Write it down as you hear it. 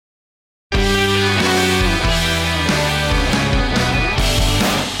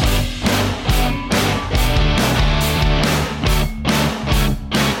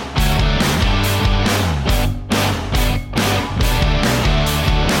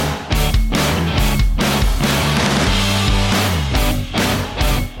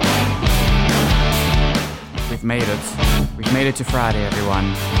it. We've made it to Friday, everyone.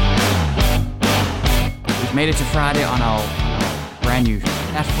 We've made it to Friday on our brand new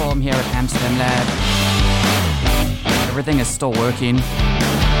platform here at AmsterdamLAB. Everything is still working.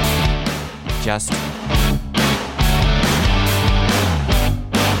 Just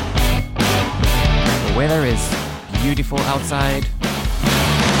the weather is beautiful outside.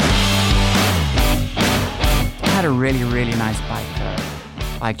 I had a really nice bike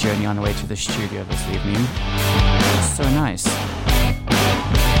journey on the way to the studio this evening. So nice.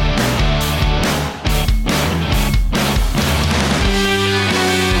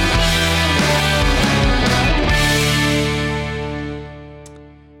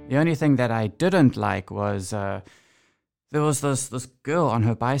 The only thing that I didn't like was there was this girl on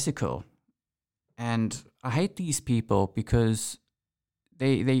her bicycle, and I hate these people because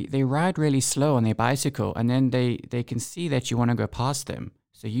they ride really slow on their bicycle, and then they can see that you want to go past them.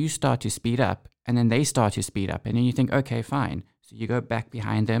 So you start to speed up, and then they start to speed up, and then you think, okay, fine. So you go back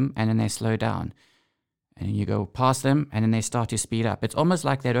behind them, and then they slow down. And you go past them, and then they start to speed up. It's almost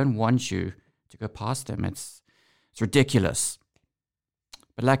like they don't want you to go past them. It's ridiculous.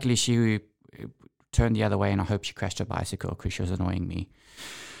 But luckily she turned the other way, and I hope she crashed her bicycle because she was annoying me.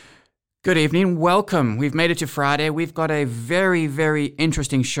 Good evening, welcome. We've made it to Friday. We've got a very, very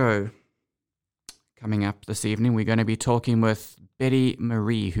interesting show coming up this evening. We're going to be talking with Betty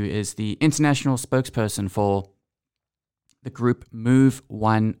Marie, who is the international spokesperson for the group Move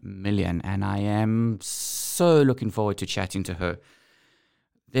 1 Million, and I am so looking forward to chatting to her.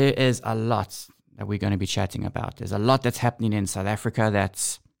 There is a lot that we're going to be chatting about. There's a lot that's happening in South Africa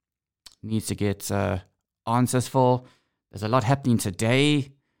that needs to get answers for. There's a lot happening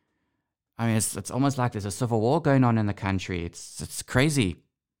today. I mean, it's almost like there's a civil war going on in the country. It's crazy.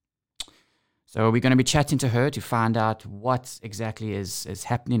 So we're going to be chatting to her to find out what exactly is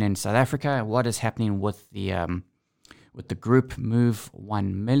happening in South Africa, and what is happening with the group Move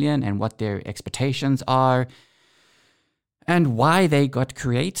 1 Million, and what their expectations are, and why they got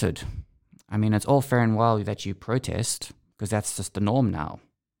created. I mean, it's all fair and well that you protest, because that's just the norm now.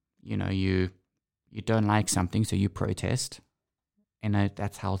 You know, you don't like something, so you protest. And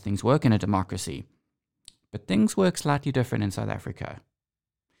that's how things work in a democracy. But things work slightly different in South Africa.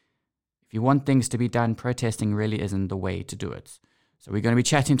 If you want things to be done, protesting really isn't the way to do it. So we're going to be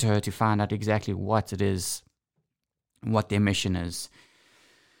chatting to her to find out exactly what it is, and what their mission is.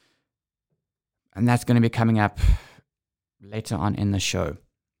 And that's going to be coming up later on in the show.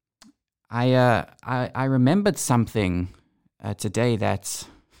 I remembered something today that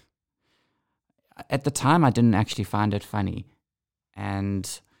at the time I didn't actually find it funny. And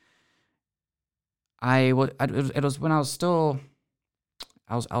it was when I was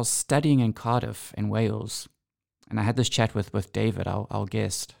studying in Cardiff in Wales, and I had this chat with David, our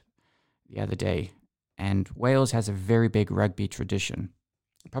guest, the other day. And Wales has a very big rugby tradition,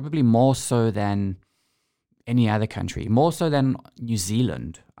 probably more so than any other country, more so than New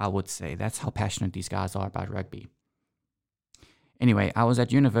Zealand, I would say. That's how passionate these guys are about rugby. Anyway, I was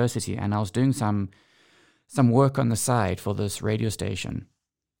at university, and I was doing some work on the side for this radio station.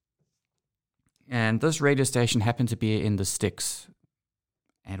 And this radio station happened to be in the sticks.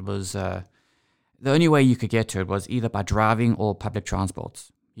 And it was the only way you could get to it was either by driving or public transport.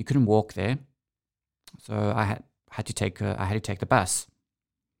 You couldn't walk there. So I had to take the bus.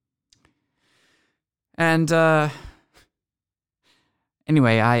 And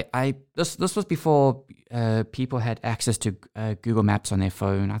anyway, this was before people had access to Google Maps on their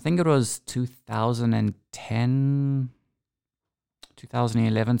phone. I think it was 2010,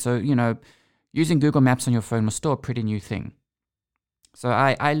 2011. So, you know, using Google Maps on your phone was still a pretty new thing. So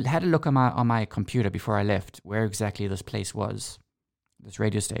I had a look on my computer before I left where exactly this place was, this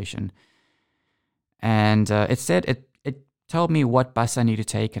radio station. And it said it told me what bus I need to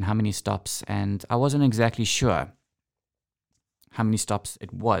take and how many stops, and I wasn't exactly sure how many stops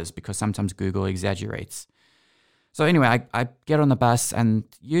it was, because sometimes Google exaggerates. So anyway, I get on the bus, and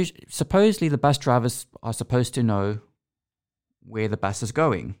supposedly the bus drivers are supposed to know where the bus is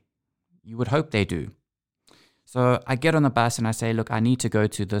going. You would hope they do. So I get on the bus and I say, look, I need to go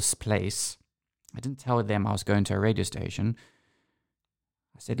to this place. I didn't tell them I was going to a radio station.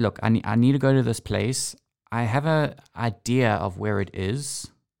 I said, look, I need to go to this place. I have an idea of where it is,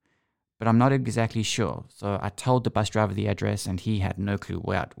 but I'm not exactly sure. So I told the bus driver the address, and he had no clue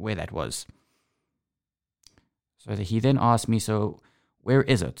where that was. So he then asked me, so where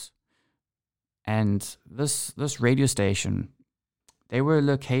is it? And this radio station, they were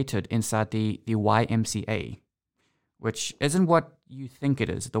located inside the YMCA, which isn't what you think it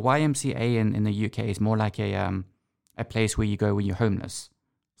is. The YMCA in the UK is more like a place where you go when you're homeless.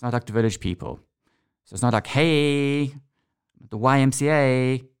 It's not like the village people. So it's not like, hey, the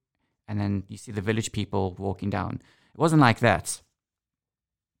YMCA, and then you see the village people walking down. It wasn't like that.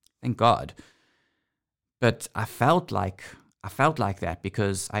 Thank God. But I felt like that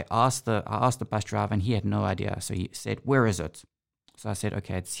because I asked the bus driver and he had no idea. So he said, "Where is it?" So I said,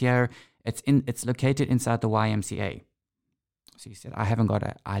 "Okay, it's here. It's located inside the YMCA." So he said, "I haven't got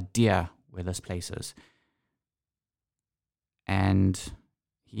an idea where this place is." And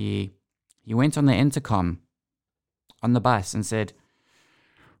he went on the intercom on the bus and said,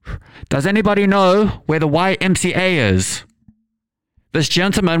 "Does anybody know where the YMCA is? This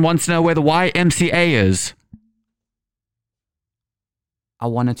gentleman wants to know where the YMCA is." I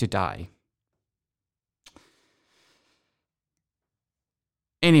wanted to die.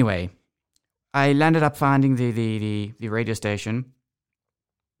 Anyway, I landed up finding the radio station.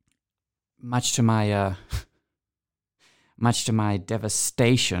 Much to my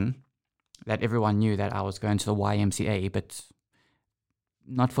devastation, that everyone knew that I was going to the YMCA, but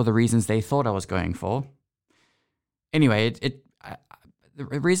not for the reasons they thought I was going for. Anyway, the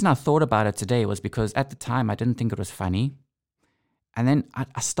reason I thought about it today was because at the time I didn't think it was funny. And then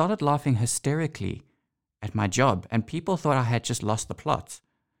I started laughing hysterically at my job, and people thought I had just lost the plot.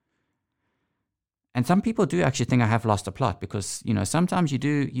 And some people do actually think I have lost the plot because, sometimes you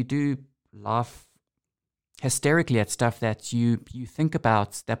do laugh hysterically at stuff that you think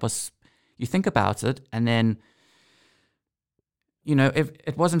about you think about it, and then if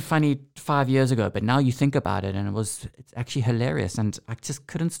it wasn't funny 5 years ago, but now you think about it and it's actually hilarious, and I just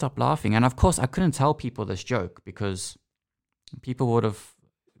couldn't stop laughing. And of course I couldn't tell people this joke because people would have,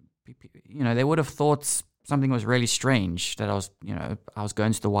 they would have thought something was really strange, that I was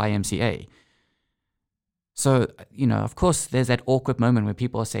going to the YMCA. So, of course there's that awkward moment where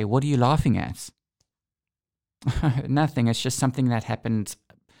people say, "What are you laughing at?" Nothing. It's just something that happened.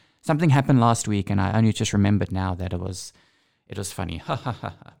 Something happened last week, and I only just remembered now that it was funny. Ha ha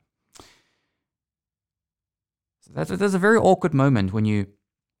ha. So there's a very awkward moment when you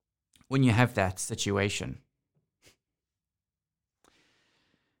have that situation.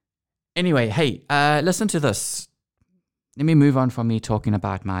 Anyway, hey, listen to this. Let me move on from me talking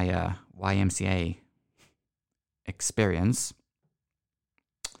about my YMCA experience.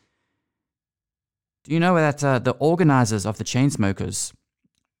 Do you know that the organizers of the Chainsmokers,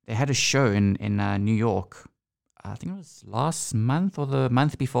 they had a show in New York, I think it was last month or the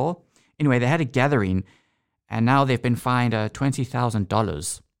month before. Anyway, they had a gathering, and now they've been fined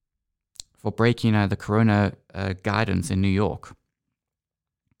 $20,000 for breaking the corona guidance in New York.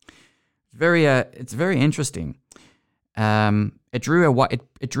 It's very interesting. It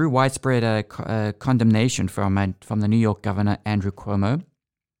drew widespread condemnation from the New York governor Andrew Cuomo,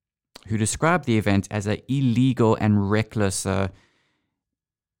 who described the event as an illegal and reckless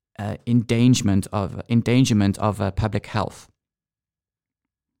endangerment of public health.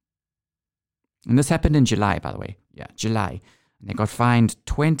 And this happened in July, by the way. Yeah, July. And they got fined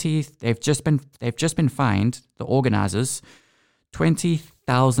They've just been fined, the organizers,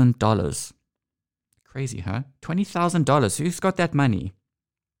 $20,000. Crazy, huh? $20,000. Who's got that money?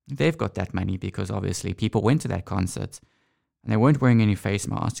 They've got that money because obviously people went to that concert and they weren't wearing any face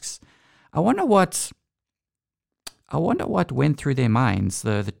masks. I wonder what went through their minds,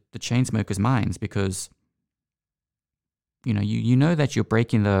 the Chainsmokers' minds, because you know that you're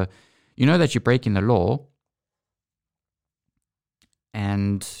breaking the law,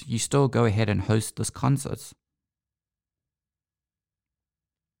 and you still go ahead and host this concert.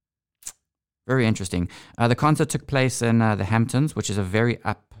 Very interesting. The concert took place in the Hamptons, which is a very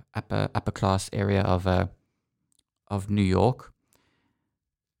upper class area of New York.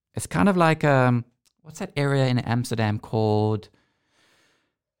 It's kind of like what's that area in Amsterdam called?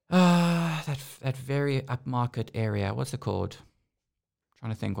 That very upmarket area. What's it called? I'm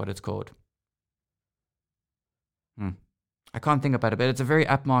trying to think what it's called. I can't think about it, but it's a very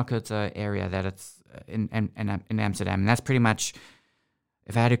upmarket area that it's in Amsterdam, and that's pretty much,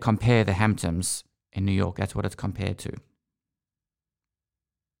 if I had to compare the Hamptons in New York, that's what it's compared to.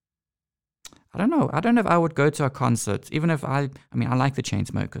 I don't know if I would go to a concert, even if I like the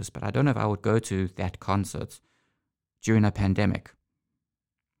Chainsmokers, but I don't know if I would go to that concert during a pandemic.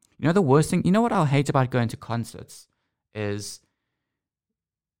 The worst thing, what I'll hate about going to concerts is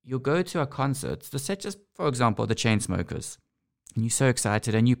you'll go to a concert, just for example, the Chainsmokers, and you're so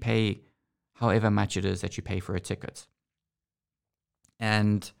excited and you pay however much it is that you pay for a ticket.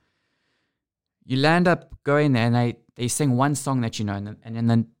 And you land up going there and they sing one song that you know, and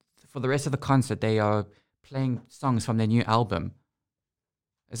then for the rest of the concert, they are playing songs from their new album.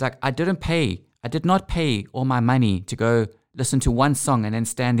 It's like, I did not pay all my money to go listen to one song and then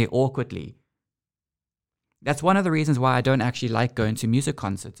stand there awkwardly That's one of the reasons why I don't actually like going to music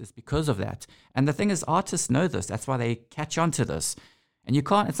concerts, is because of that. And the thing is, artists know this. That's why they catch on to this. And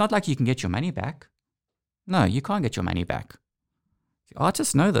it's not like you can get your money back. No, you can't get your money back. The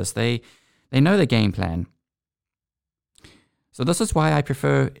artists know this. They know the game plan. So this is why I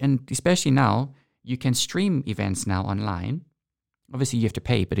prefer, and especially now, you can stream events now online. Obviously, you have to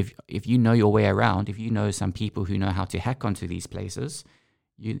pay, but if you know your way around, if you know some people who know how to hack onto these places,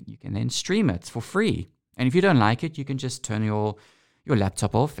 you can then stream it for free. And if you don't like it, you can just turn your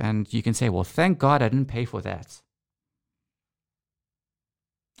laptop off and you can say, well, thank God I didn't pay for that.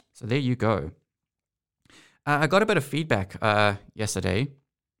 So there you go. I got a bit of feedback yesterday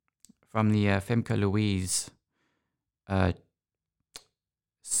from the Femke Louise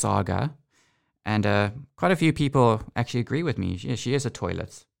saga. And quite a few people actually agree with me. She is a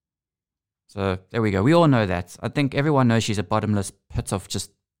toilet. So there we go. We all know that. I think everyone knows she's a bottomless pit of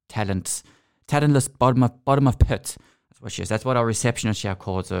just talent. Talentless bottom of pit. That's what she is. That's what our receptionist here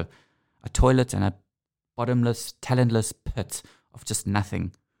calls her. A toilet and a bottomless, talentless pit of just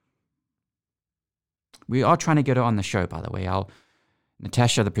nothing. We are trying to get her on the show, by the way.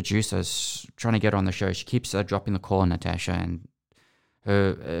 Natasha, the producer, is trying to get her on the show. She keeps dropping the call on Natasha, and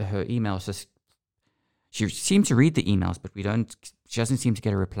her emails just... She seems to read the emails, but she doesn't seem to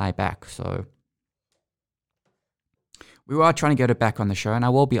get a reply back. So we are trying to get her back on the show, and I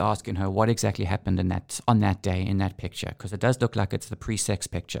will be asking her what exactly happened on that day in that picture, because it does look like it's the pre-sex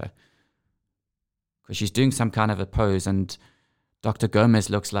picture. Because she's doing some kind of a pose, and Dr. Gomez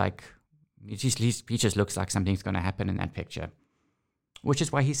looks like... He just looks like something's going to happen in that picture. Which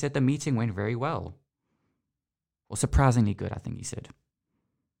is why he said the meeting went very well. Or surprisingly good, I think he said.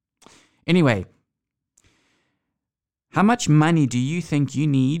 Anyway... How much money do you think you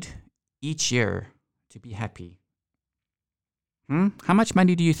need each year to be happy? How much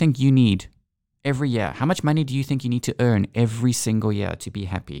money do you think you need every year? How much money do you think you need to earn every single year to be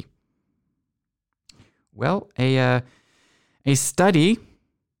happy? Well, a study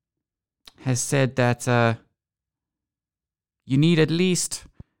has said that you need at least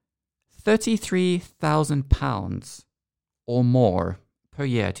 £33,000 or more per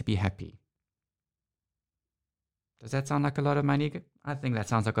year to be happy. Does that sound like a lot of money? I think that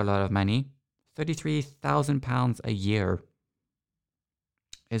sounds like a lot of money. £33,000 a year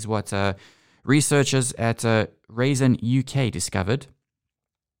is what researchers at Raisin UK discovered.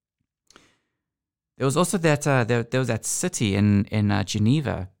 There was also that there was that city in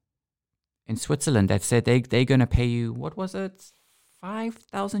Geneva, in Switzerland, that said they're going to pay you, what was it,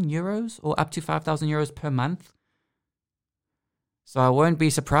 5,000 euros or up to 5,000 euros per month. So I won't be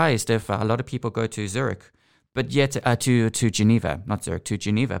surprised if a lot of people go to Zurich. But yet, to Geneva, not Zurich, to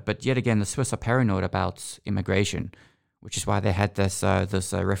Geneva. But yet again, the Swiss are paranoid about immigration, which is why they had this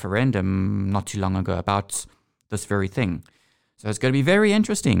referendum not too long ago about this very thing. So it's going to be very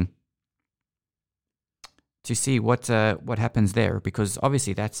interesting to see what happens there, because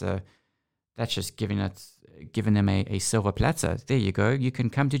obviously that's just giving them a silver platter. There you go. You can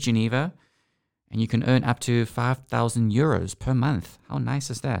come to Geneva, and you can earn up to 5,000 euros per month. How nice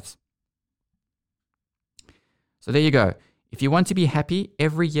is that? So there you go. If you want to be happy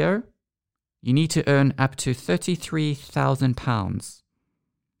every year, you need to earn up to £33,000,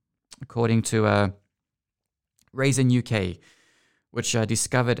 according to Raisin UK, which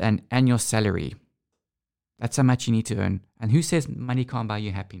discovered an annual salary. That's how much you need to earn. And who says money can't buy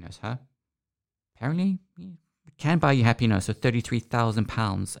you happiness, huh? Apparently, it can buy you happiness, so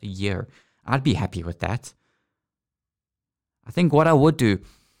 £33,000 a year. I'd be happy with that. I think what I would do,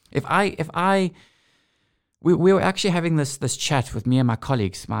 we were actually having this chat with me and my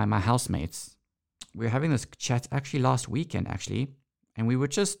colleagues, my housemates. We were having this chat actually last weekend, and we were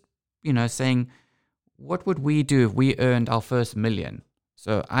just, saying, what would we do if we earned our first million?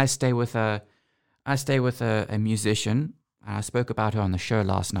 So I stay with a musician. I spoke about her on the show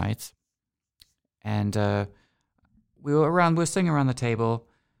last night, and we were sitting around the table,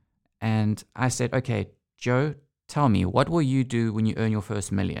 and I said, "Okay, Joe, tell me, what will you do when you earn your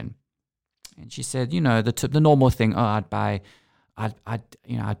first million?" And she said, the normal thing. Oh, I'd buy a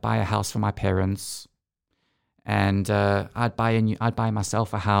house for my parents, and I'd buy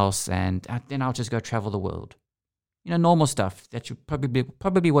myself a house, and then I'll just go travel the world. Normal stuff that you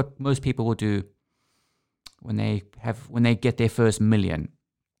probably what most people will do when they get their first million.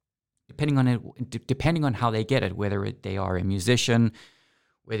 Depending on how they get it, whether they are a musician,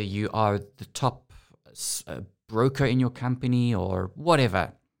 whether you are the top broker in your company or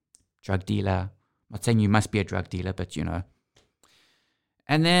whatever. Drug dealer. I'm not saying you must be a drug dealer, but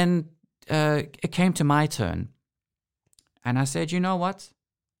And then it came to my turn. And I said, you know what?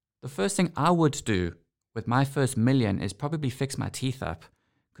 The first thing I would do with my first million is probably fix my teeth up,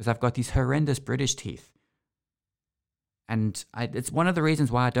 because I've got these horrendous British teeth. And it's one of the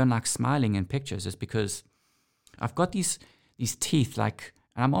reasons why I don't like smiling in pictures, is because I've got these teeth, like,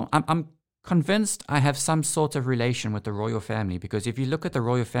 and I'm convinced I have some sort of relation with the royal family, because if you look at the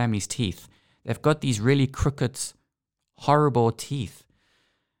royal family's teeth, they've got these really crooked, horrible teeth.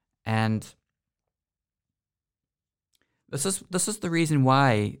 And this is the reason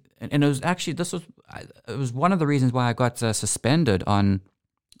why, and it was actually, it was one of the reasons why I got suspended on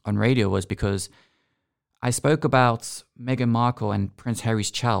radio, was because I spoke about Meghan Markle and Prince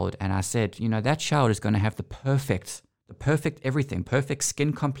Harry's child, and I said, that child is going to have the perfect everything, perfect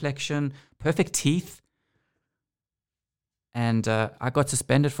skin complexion, perfect teeth. And I got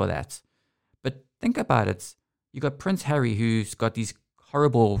suspended for that. But think about it. You got Prince Harry, who's got these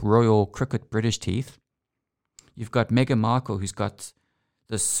horrible royal crooked British teeth. You've got Meghan Markle, who's got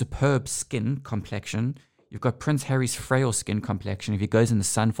the superb skin complexion. You've got Prince Harry's frail skin complexion. If he goes in the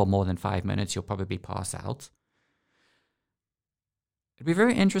sun for more than 5 minutes, he'll probably pass out. It'd be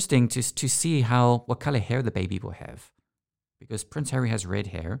very interesting to see what color hair the baby will have, because Prince Harry has red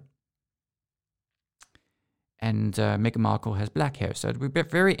hair and Meghan Markle has black hair. So it'd be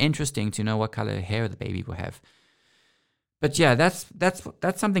very interesting to know what color hair the baby will have. But yeah, that's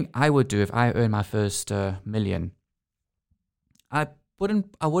something I would do if I earn my first million. I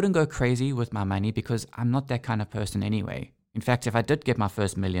wouldn't go crazy with my money, because I'm not that kind of person anyway. In fact, if I did get my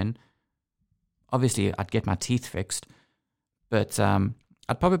first million, obviously I'd get my teeth fixed, but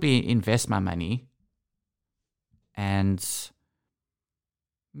I'd probably invest my money and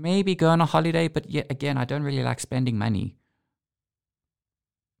maybe go on a holiday. But yet again, I don't really like spending money.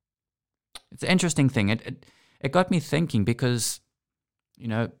 It's an interesting thing. It got me thinking, because,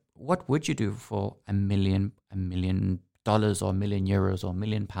 what would you do for $1 million or €1 million or €1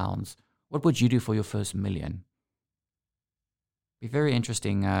 million? What would you do for your first million? Be very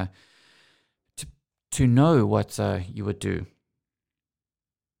interesting to know what you would do.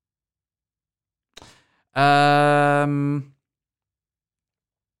 I'm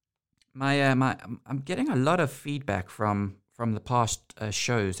getting a lot of feedback from the past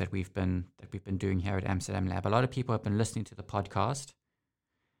shows that we've been doing here at AmsterdamLAB. A lot of people have been listening to the podcast,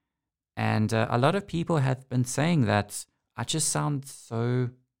 and a lot of people have been saying that I just sound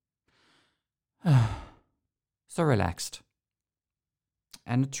so relaxed.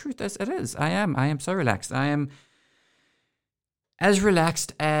 And the truth is, it is. I am so relaxed. I am as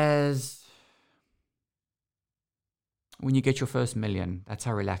relaxed as when you get your first million. That's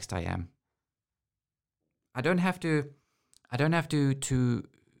how relaxed I am. I don't have to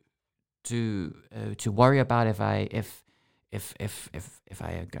worry about if I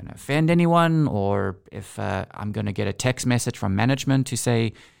am gonna offend anyone, or if I'm gonna get a text message from management to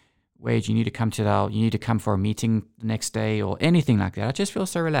say, Wade, you need to come for a meeting the next day, or anything like that. I just feel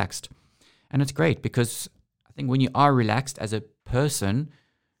so relaxed. And it's great, because I think when you are relaxed as a person,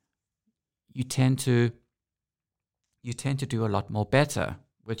 you tend to do a lot more better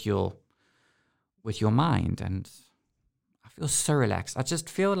with your mind. And I feel so relaxed. I just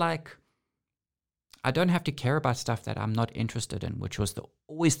feel like I don't have to care about stuff that I'm not interested in, which was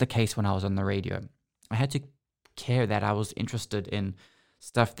always the case when I was on the radio. I had to care that I was interested in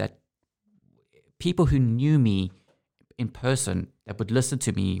stuff that people who knew me in person, that would listen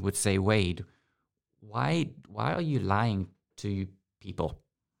to me, would say, Wade, why are you lying to people?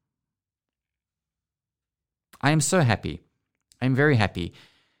 I am so happy. I'm very happy.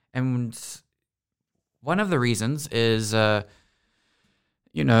 And one of the reasons is, I'm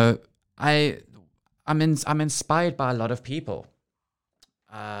inspired by a lot of people.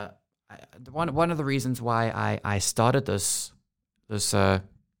 One of the reasons why I started this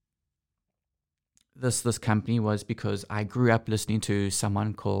company was because I grew up listening to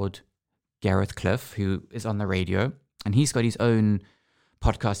someone called Gareth Cliff, who is on the radio, and he's got his own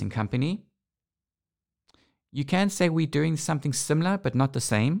podcasting company. You can say we're doing something similar, but not the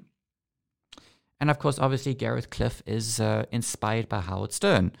same. And of course, obviously, Gareth Cliff is inspired by Howard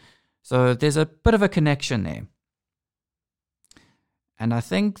Stern. So there's a bit of a connection there. And I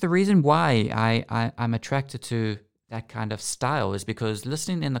think the reason why I'm attracted to that kind of style is because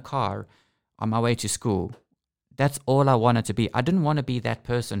listening in the car on my way to school, that's all I wanted to be. I didn't want to be that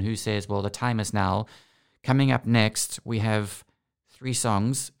person who says, well, the time is now. Coming up next, we have 3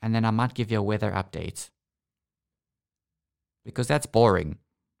 songs, and then I might give you a weather update. Because that's boring.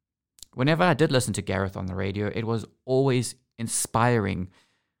 Whenever I did listen to Gareth on the radio, it was always inspiring.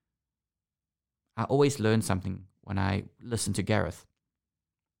 I always learned something when I listened to Gareth.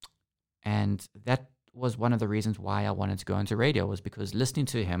 And that was one of the reasons why I wanted to go into radio, was because listening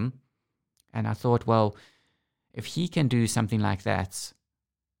to him And I thought, well, if he can do something like that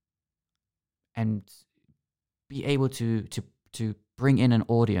and be able to bring in an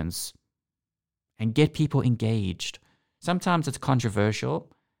audience and get people engaged. Sometimes it's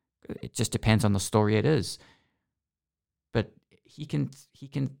controversial. It just depends on the story it is. But he can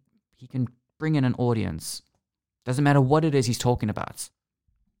bring in an audience. Doesn't matter what it is he's talking about.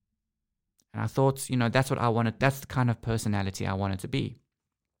 And I thought, that's what I wanted. That's the kind of personality I wanted to be.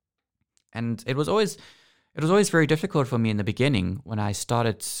 And it was always very difficult for me in the beginning when I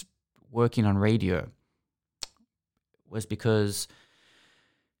started working on radio. Was because,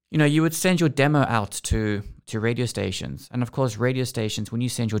 you would send your demo out to radio stations. And of course, radio stations, when you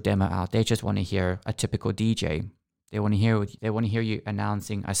send your demo out, they just want to hear a typical DJ. They want to hear you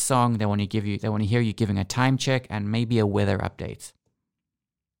announcing a song. They want to hear you giving a time check and maybe a weather update.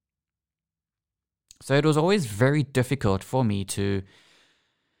 So it was always very difficult for me to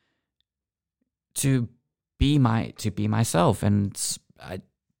be myself. And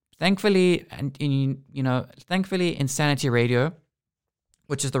thankfully, Insanity Radio,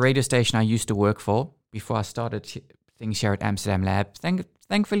 which is the radio station I used to work for before I started things here at AmsterdamLAB.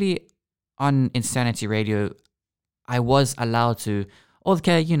 Thankfully, on Insanity Radio, I was allowed to.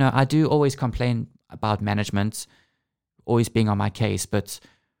 Okay, I do always complain about management always being on my case, but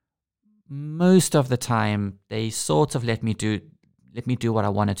most of the time they sort of let me do what I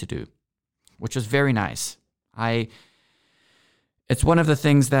wanted to do, which was very nice. It's one of the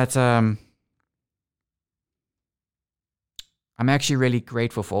things that I'm actually really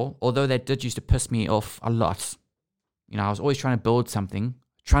grateful for, although that did used to piss me off a lot. I was always trying to build something,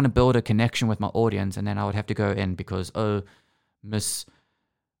 trying to build a connection with my audience, and then I would have to go in because, Miss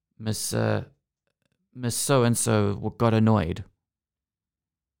so-and-so got annoyed.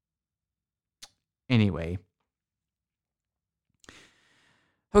 Anyway.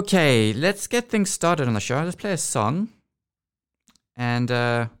 Okay, let's get things started on the show. Let's play a song. And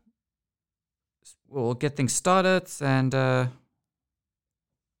we'll get things started. And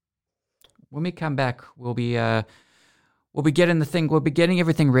when we come back, we'll be getting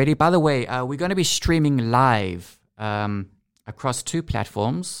everything ready. By the way, we're going to be streaming live across 2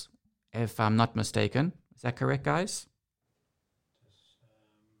 platforms, if I'm not mistaken. Is that correct, guys?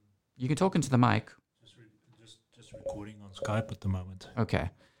 You can talk into the mic. Just recording on Skype at the moment. Okay.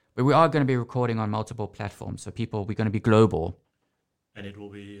 But we are going to be recording on multiple platforms, so we're going to be global. And it will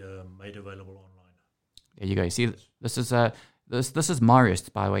be made available online. There you go. You see, this is Marius,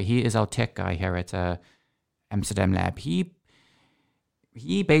 by the way. He is our tech guy here at AmsterdamLAB.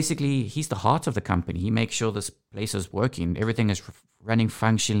 He basically, he's the heart of the company. He makes sure this place is working. Everything is running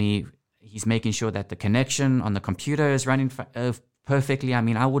functionally. He's making sure that the connection on the computer is running perfectly. I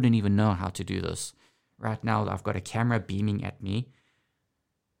mean, I wouldn't even know how to do this. Right now, I've got a camera beaming at me.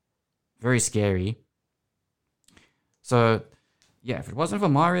 Very scary. So, yeah, if it wasn't for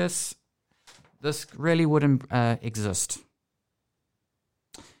Marius, this really wouldn't exist.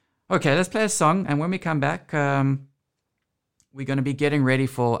 Okay, let's play a song, and when we come back, we're going to be getting ready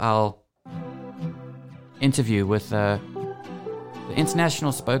for our interview with the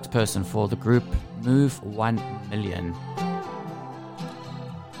international spokesperson for the group Move 1 Million,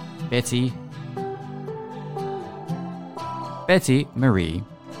 Betty Marie.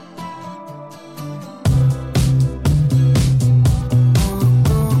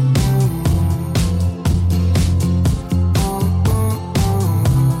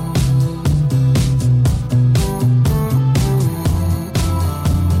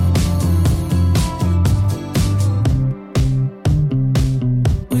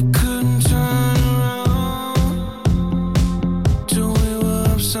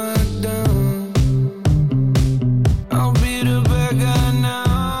 I'll be the bad guy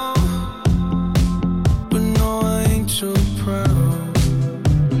now.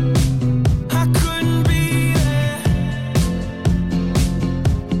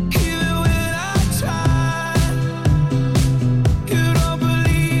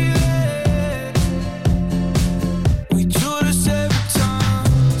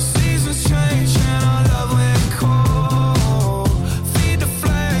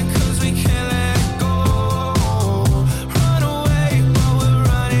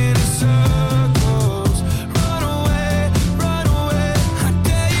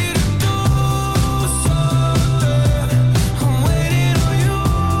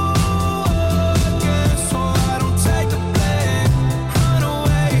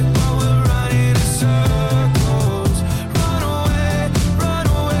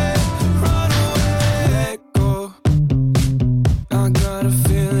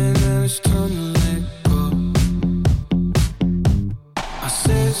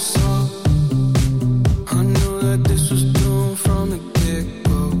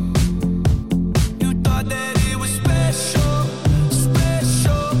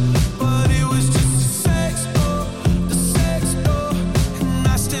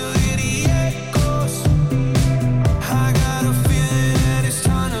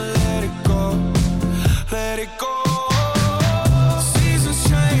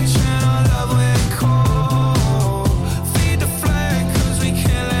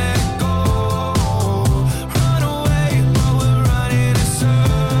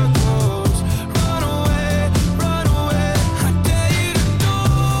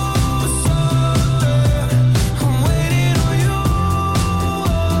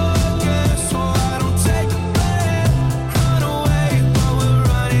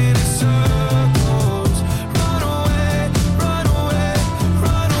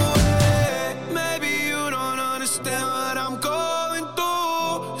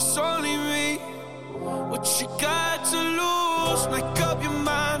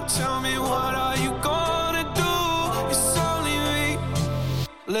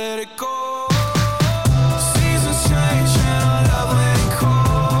 let it go. Seasons change and our love ain't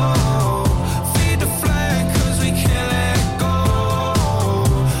cold. Feed the flame 'cause we can't let go.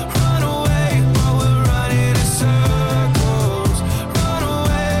 Run away, but we're running in circles. Run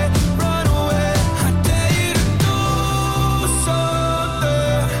away, I dare you to do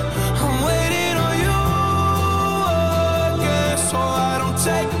something. I'm waiting on you again, so I don't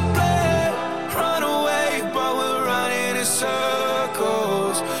take the blame. Run away, but we're running in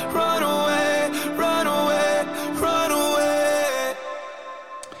circles. Run away, run away, run away.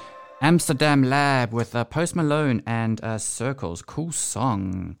 AmsterdamLAB with Post Malone and Circles. Cool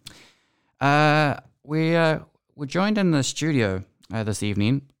song. We're joined in the studio this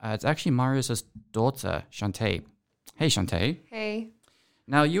evening. It's actually Marius's daughter, Shantae. Hey, Shantae. Hey.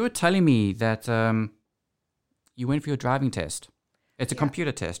 Now, you were telling me that you went for your driving test. It's a Yeah.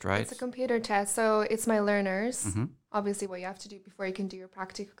 computer test, right? It's a computer test, so it's my learners. Mm-hmm. Obviously, what you have to do before you can do your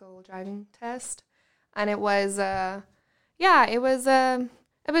practical driving test. And it was, a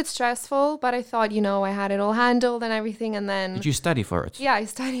bit stressful, but I thought, I had it all handled and everything. And then, Did you study for it? yeah, I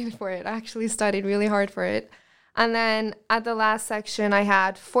studied for it. I actually studied really hard for it. And then at the last section, I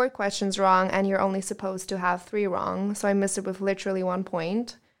had 4 questions wrong, and you're only supposed to have 3 wrong. So I missed it with literally 1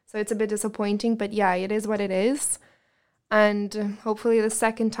 point. So it's a bit disappointing, but yeah, it is what it is. And hopefully the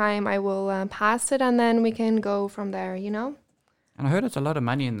second time I will pass it, and then we can go from there, And I heard it's a lot of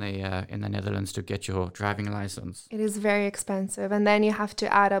money in the Netherlands to get your driving license. It is very expensive. And then you have to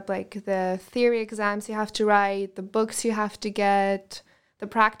add up like the theory exams you have to write, the books you have to get, the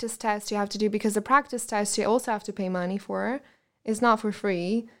practice test you have to do, because the practice test you also have to pay money for. It's not for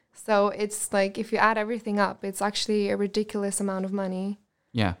free. So it's like, if you add everything up, it's actually a ridiculous amount of money.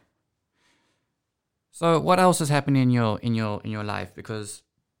 Yeah. So what else is happening in your life? Because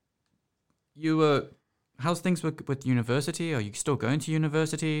you were, how's things with university? Are you still going to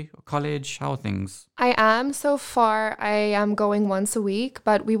university or college? How are things? I am. So far, I am going once a week,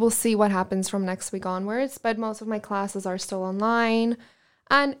 but we will see what happens from next week onwards. But most of my classes are still online,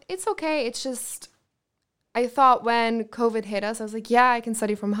 and it's okay. It's just, I thought when COVID hit us, I was like, yeah, I can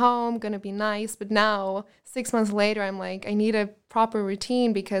study from home, gonna be nice. But now, 6 months later, I'm like, I need a proper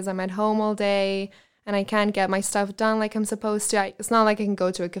routine because I'm at home all day and I can't get my stuff done like I'm supposed to. It's not like I can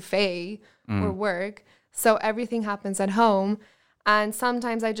go to a cafe or work. So everything happens at home. And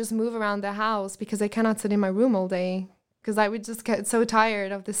sometimes I just move around the house because I cannot sit in my room all day because I would just get so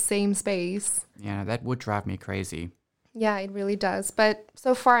tired of the same space. Yeah, that would drive me crazy. Yeah, it really does. But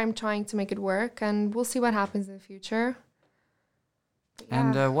so far I'm trying to make it work, and we'll see what happens in the future. But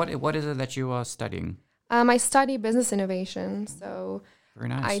yeah. And what is it that you are studying? I study business innovation. So Very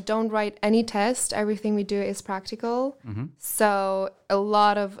nice. I don't write any test. Everything we do is practical. Mm-hmm. So a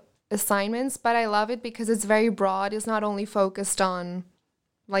lot of assignments, but I love it because it's very broad. It's not only focused on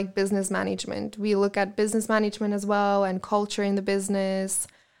like business management. We look at business management as well, and culture in the business,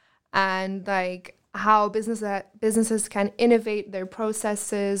 and like how businesses can innovate their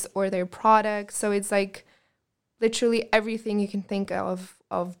processes or their products. So it's like literally everything you can think of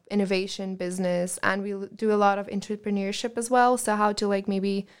innovation, business, and we do a lot of entrepreneurship as well. So how to like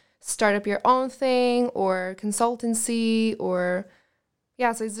maybe start up your own thing or consultancy or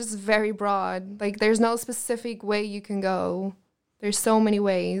yeah, so it's just very broad. Like there's no specific way you can go. There's so many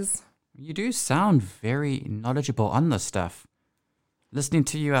ways. You do sound very knowledgeable on this stuff. Listening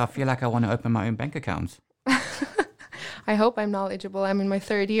to you, I feel like I want to open my own bank account. I hope I'm knowledgeable. I'm in my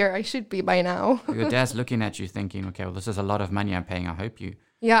 3rd year. I should be by now. Your dad's looking at you thinking, okay, well, this is a lot of money I'm paying. I hope you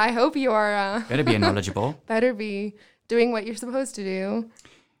Yeah, I hope you are better be knowledgeable. better be doing what you're supposed to do.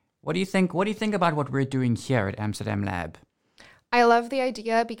 What do you think? What do you think about what we're doing here at AmsterdamLAB? I love the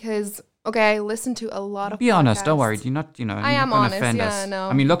idea because, okay, I listen to a lot of Be honest, don't podcasts. worry. You're not, I you're am not gonna honest, offend yeah, us. no.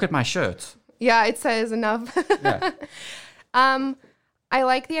 I mean, look at my shirt. Yeah, it says enough. Yeah. I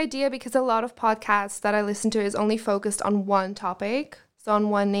like the idea because a lot of podcasts that I listen to is only focused on one topic, so on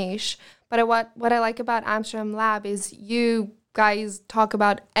one niche. But what I like about AmsterdamLAB is you guys talk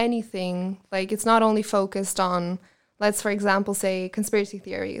about anything. Like it's not only focused on, let's for example say conspiracy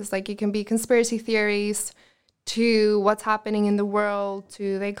theories. Like it can be conspiracy theories to what's happening in the world,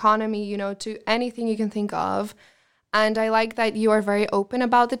 to the economy, to anything you can think of. And I like that you are very open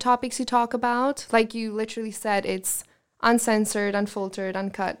about the topics you talk about. Like you literally said, it's uncensored, unfiltered,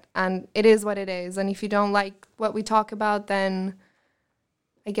 uncut, and it is what it is. And if you don't like what we talk about, then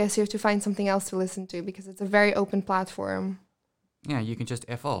I guess you have to find something else to listen to because it's a very open platform. Yeah, you can just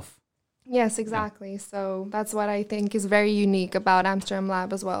F off. Yes, exactly. Yeah. So that's what I think is very unique about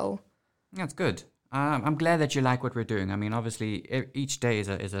AmsterdamLAB as well. That's good. I'm glad that you like what we're doing. I mean, obviously, each day is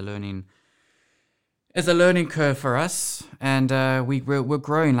a learning It's a learning curve for us, and we're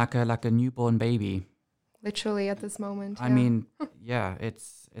growing like a newborn baby. Literally at this moment. I mean, yeah,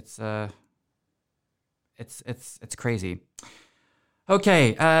 it's crazy.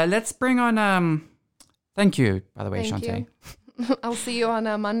 Okay, let's bring on. Thank you, by the way, Thank Shantae. you. I'll see you on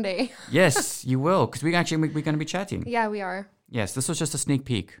a Monday. Yes, you will, because we're going to be chatting. Yeah, we are. Yes, this was just a sneak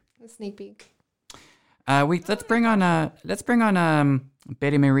peek. A sneak peek. Let's bring on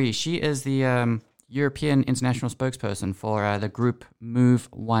Betty Marie. She is the European international spokesperson for the group Move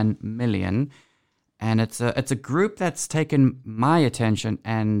 1 Million, and it's a group that's taken my attention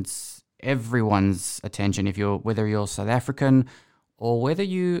and everyone's attention. Whether you're South African or whether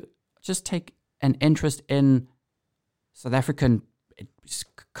you just take an interest in South African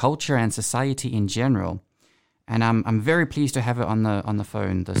culture and society in general. And I'm very pleased to have her on the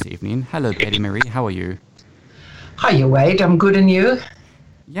phone this evening. Hello, Betty Marie. How are you? Hiya, Wade. I'm good, and you?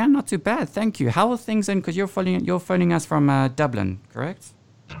 Yeah, not too bad. Thank you. How are things in? Because you're phoning us from Dublin, correct?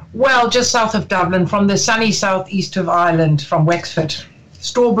 Well, just south of Dublin, from the sunny southeast of Ireland, from Wexford.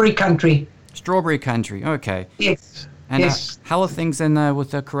 Strawberry country. Strawberry country. Okay. Yes. And yes. How are things in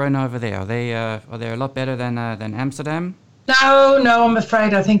with the corona over there? Are they a lot better than Amsterdam? No, I'm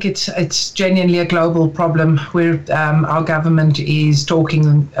afraid I think it's genuinely a global problem. Our government is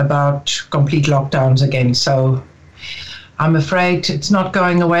talking about complete lockdowns again, so I'm afraid it's not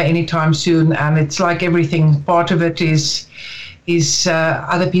going away anytime soon. And it's like everything, part of it is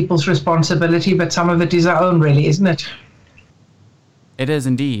other people's responsibility, but some of it is our own, really, isn't it? It is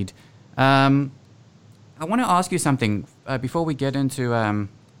indeed. I want to ask you something before we get into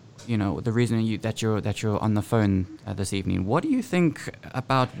the reason that you're on the phone this evening. What do you think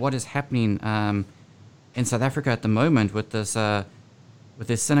about what is happening in South Africa at the moment with this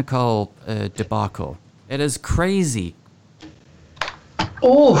cynical debacle? It is crazy.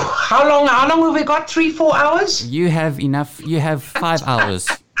 Oh, how long have we got? 3-4 hours? You have enough. You have 5 hours.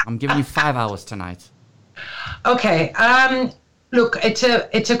 I'm giving you 5 hours tonight. Okay. Look, it's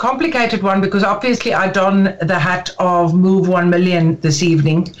a complicated one because obviously I don the hat of Move 1 Million this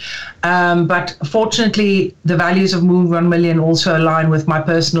evening, but fortunately the values of Move 1 Million also align with my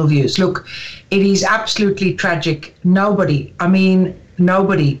personal views. Look, it is absolutely tragic. Nobody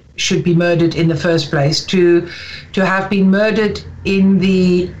should be murdered in the first place. To have been murdered in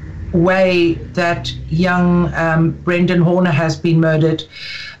the way that young Brendan Horner has been murdered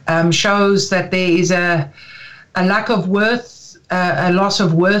shows that there is a lack of worth, a loss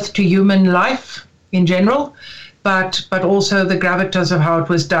of worth to human life in general, but also the gravitas of how it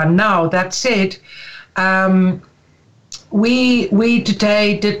was done. Now, that said, we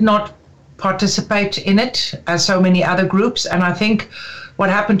today did not participate in it as so many other groups, and I think what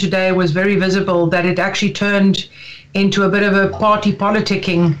happened today was very visible, that it actually turned into a bit of a party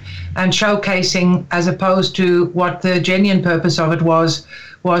politicking and showcasing, as opposed to what the genuine purpose of it was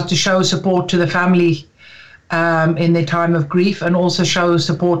to show support to the family in their time of grief, and also show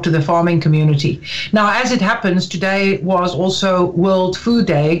support to the farming community. Now, as it happens, today was also World Food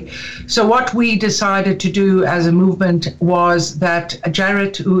Day. So what we decided to do as a movement was that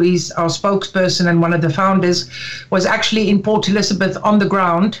Jared, who is our spokesperson and one of the founders, was actually in Port Elizabeth on the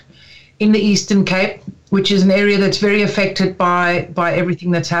ground in the Eastern Cape, which is an area that's very affected by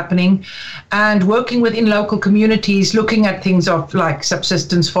everything that's happening, and working within local communities, looking at things of like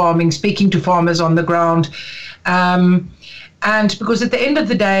subsistence farming, speaking to farmers on the ground. And because at the end of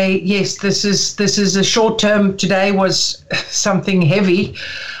the day, yes, this is a short term. Today was something heavy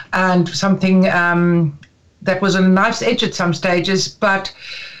and something that was on a knife's edge at some stages, but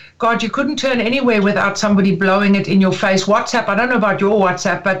God, you couldn't turn anywhere without somebody blowing it in your face. WhatsApp, I don't know about your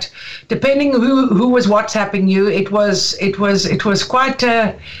WhatsApp, but depending who was WhatsApping you, it was quite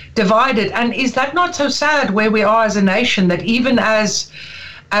divided. And is that not so sad where we are as a nation, that even as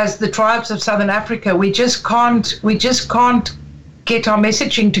the tribes of Southern Africa, we just can't get our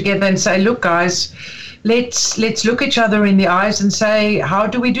messaging together and say, look, guys, let's look each other in the eyes and say, how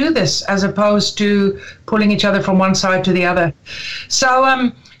do we do this, as opposed to pulling each other from one side to the other.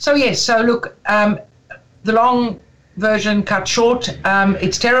 So yes, so look, the long version cut short,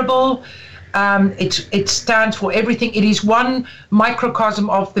 it's terrible. It stands for everything. It is one microcosm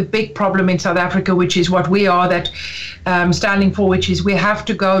of the big problem in South Africa, which is what we are standing for, which is we have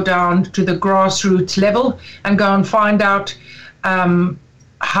to go down to the grassroots level and go and find out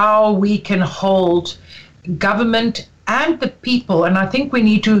how we can hold government and the people. And I think we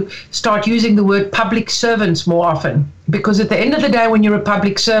need to start using the word public servants more often, because at the end of the day, when you're a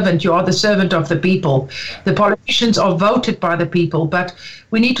public servant, you are the servant of the people. The politicians are voted by the people, but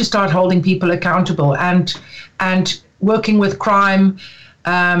we need to start holding people accountable and working with crime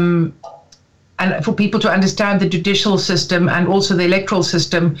and and for people to understand the judicial system and also the electoral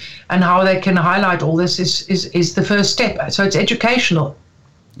system and how they can highlight all this is the first step. So it's educational.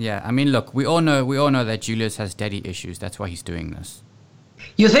 Yeah, I mean, look, we all know that Julius has daddy issues. That's why he's doing this.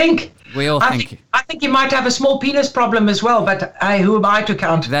 You think? We all think. I think he might have a small penis problem as well, but who am I to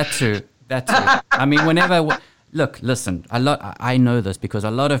count? That too. I mean, listen, I know this because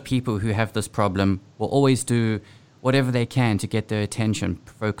a lot of people who have this problem will always do whatever they can to get their attention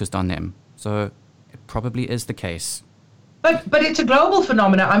focused on them. So it probably is the case. But it's a global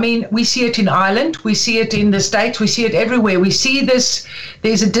phenomenon. I mean, we see it in Ireland, we see it in the States, we see it everywhere. We see this,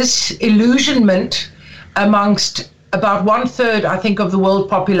 there's a disillusionment amongst about 1/3, I think, of the world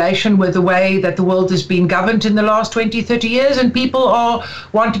population with the way that the world has been governed in the last 20, 30 years, and people are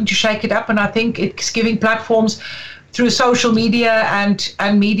wanting to shake it up, and I think it's giving platforms through social media and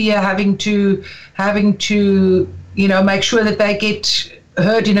media having to make sure that they get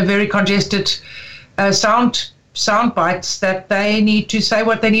heard in a very congested sound bites, that they need to say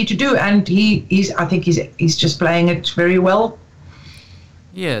what they need to do, and I think he's just playing it very well.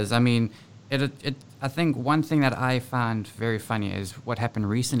 Yes, I mean, I think one thing that I found very funny is what happened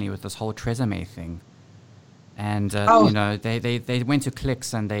recently with this whole Tresemme thing. And, they went to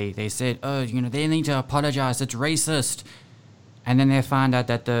Clicks and they said, they need to apologize, it's racist. And then they found out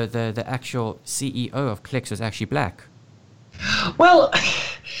that the actual CEO of Clicks is actually black. Well,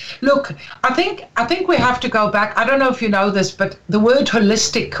 look, I think we have to go back. I don't know if you know this, but the word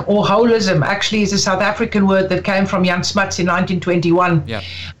holistic or holism actually is a South African word that came from Jan Smuts in 1921,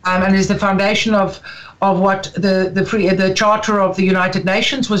 and is the foundation of what the Charter of the United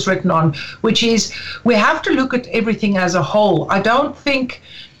Nations was written on, which is we have to look at everything as a whole. I don't think,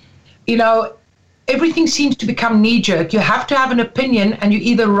 everything seems to become knee-jerk. You have to have an opinion, and you're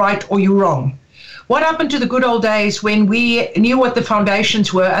either right or you're wrong. What happened to the good old days when we knew what the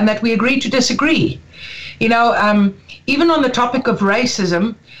foundations were and that we agreed to disagree? Even on the topic of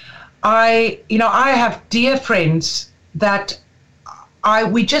racism, I have dear friends that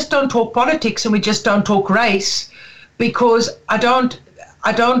we just don't talk politics and we just don't talk race because we don't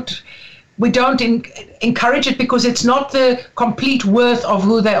encourage it because it's not the complete worth of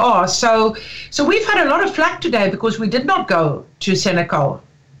who they are. So we've had a lot of flack today because we did not go to Senegal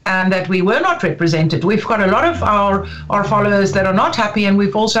and that we were not represented. We've got a lot of our followers that are not happy, and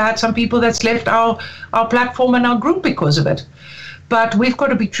we've also had some people that's left our platform and our group because of it. But we've got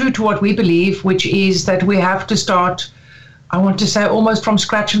to be true to what we believe, which is that we have to start, I want to say, almost from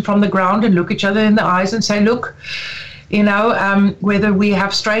scratch and from the ground, and look each other in the eyes and say, look, whether we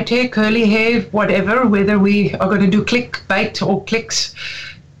have straight hair, curly hair, whatever, whether we are going to do clickbait or clicks,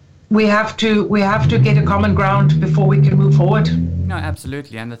 we have to get a common ground before we can move forward. No,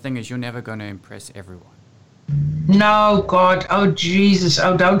 absolutely. And the thing is, you're never going to impress everyone. No, God. Oh, Jesus.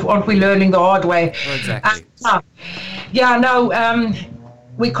 Oh, aren't we learning the hard way? Oh, exactly.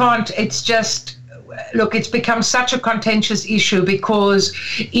 We can't. It's just, look, it's become such a contentious issue because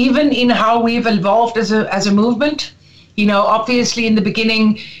even in how we've evolved as a movement, obviously in the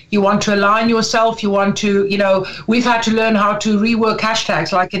beginning, you want to align yourself. You want to, we've had to learn how to rework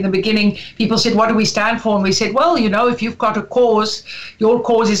hashtags. Like in the beginning, people said, what do we stand for? And we said, well, if you've got a cause, your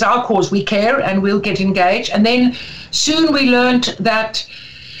cause is our cause. We care and we'll get engaged. And then soon we learned that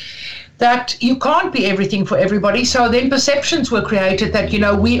you can't be everything for everybody. So then perceptions were created that,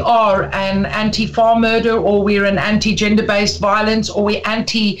 we are an anti-farm murder, or we're an anti-gender-based violence, or we're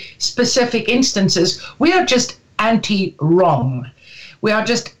anti-specific instances. We are just anti-wrong. We are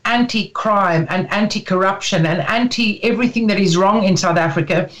just anti-crime and anti-corruption and anti-everything that is wrong in South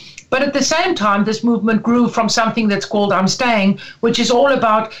Africa. But at the same time, this movement grew from something that's called I'm Staying, which is all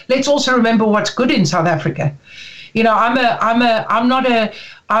about, let's also remember what's good in South Africa.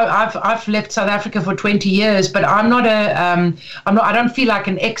 I've left South Africa for 20 years, but I don't feel like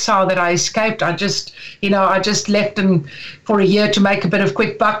an exile that I escaped. I just left for a year to make a bit of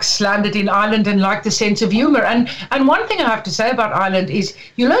quick bucks, landed in Ireland and liked the sense of humor. And one thing I have to say about Ireland is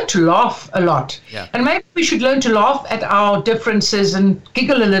you learn to laugh a lot. Yeah. And maybe we should learn to laugh at our differences and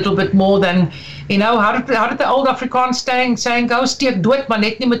giggle a little bit more than, how did the old Afrikaans saying, go steek dood, maar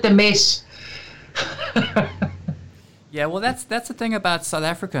net nie met 'n mes. Yeah, well, that's the thing about South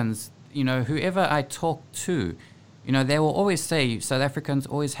Africans. Whoever I talk to, they will always say South Africans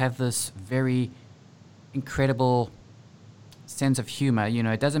always have this very incredible sense of humor.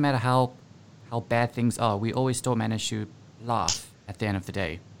 It doesn't matter how bad things are, we always still manage to laugh at the end of the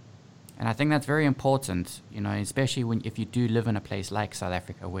day. And I think that's very important, especially if you do live in a place like South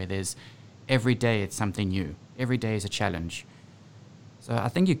Africa where there's every day it's something new. Every day is a challenge. So I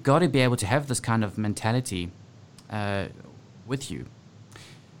think you've got to be able to have this kind of mentality with you.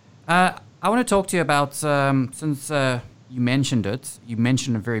 I want to talk to you about, since you mentioned it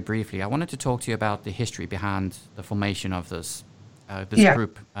very briefly, I wanted to talk to you about the history behind the formation of this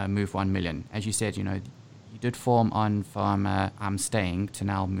group, Move 1 Million. As you said, you did form on from I'm Staying to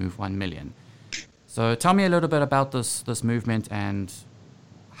now Move 1 Million. So tell me a little bit about this movement and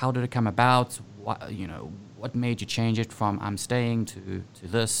how did it come about? What made you change it from I'm Staying to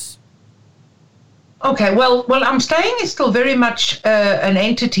this? Okay, well, I'm Staying is still very much an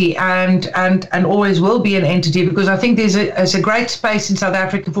entity and always will be an entity, because I think there's a great space in South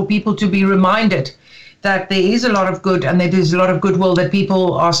Africa for people to be reminded that there is a lot of good and that there's a lot of goodwill, that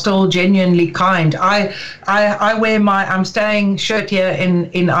people are still genuinely kind. I wear my I'm Staying shirt here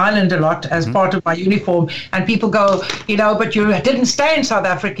in Ireland a lot as part of my uniform, and people go, but you didn't stay in South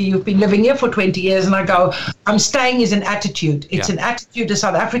Africa, you've been living here for 20 years. And I go, I'm Staying is an attitude. It's an attitude, a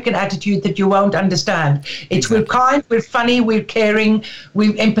South African attitude that you won't understand. It's We're kind, we're funny, we're caring,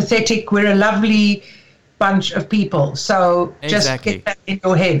 we're empathetic, we're a lovely bunch of people. So just get that in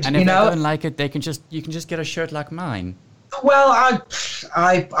your head. And if they don't like it, you can just get a shirt like mine. Well,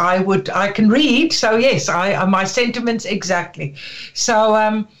 I can read, so yes, my sentiments exactly.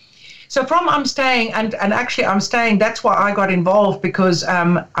 So from I'm Staying, and actually I'm Staying, that's why I got involved, because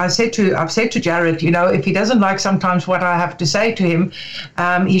I've said to Jared, if he doesn't like sometimes what I have to say to him,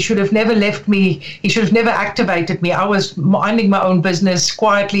 he should have never left me. He should have never activated me. I was minding my own business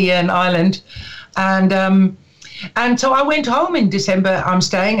quietly here in Ireland. And so I went home in December, I'm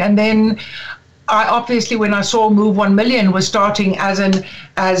Staying, and then I obviously, when I saw Move 1 Million was starting as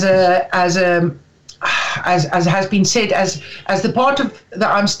has been said, as the part of the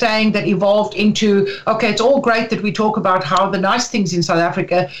I'm Staying that evolved into, okay, it's all great that we talk about how the nice things in South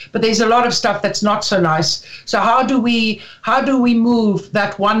Africa, but there's a lot of stuff that's not so nice. So how do we move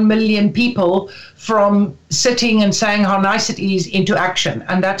that 1 million people from sitting and saying how nice it is into action?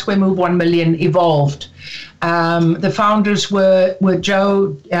 And that's where Move 1 Million evolved. The founders were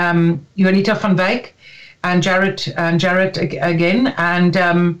Joe, Juanita van Wyk, and Jared again,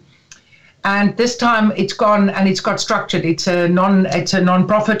 and this time it's gone and it's got structured. It's a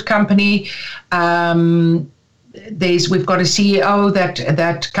non-profit company. We've got a CEO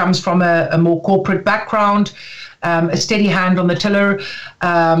that comes from a more corporate background, a steady hand on the tiller.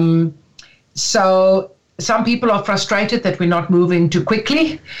 So some people are frustrated that we're not moving too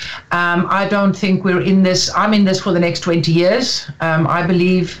quickly. I don't think I'm in this for the next 20 years. I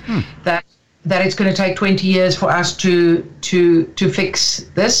believe that it's going to take 20 years for us to fix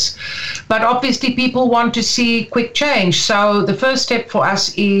this. But obviously people want to see quick change. So the first step for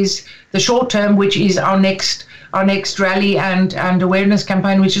us is the short term, which is our next rally and awareness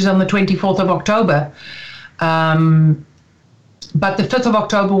campaign, which is on the 24th of October. But the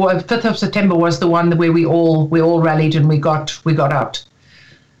 5th of September was the one where we all rallied and we got out.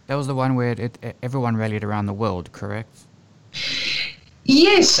 That was the one where everyone rallied around the world, correct?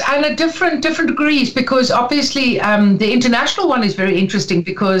 Yes, and at different degrees, because obviously the international one is very interesting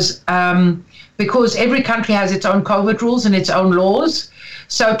because every country has its own COVID rules and its own laws.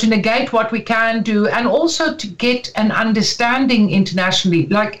 So to negate what we can do, and also to get an understanding internationally,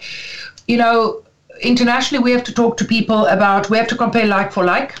 internationally we have to talk to people we have to compare like for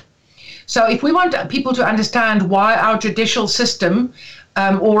like. So if we want people to understand why our judicial system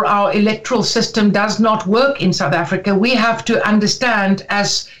or our electoral system does not work in South Africa, we have to understand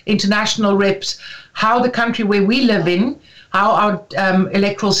as international reps how the country where we live in, how our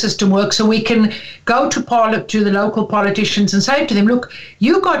electoral system works, so we can go to the local politicians and say to them, look,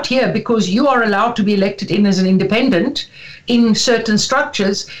 you got here because you are allowed to be elected in as an independent in certain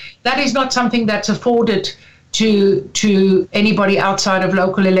structures. That is not something that's afforded to anybody outside of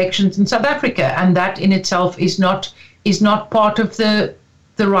local elections in South Africa, and that in itself is not part of the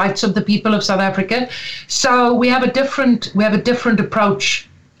rights of the people of South Africa. So we have a different approach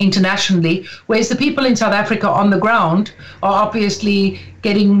internationally, whereas the people in South Africa on the ground are obviously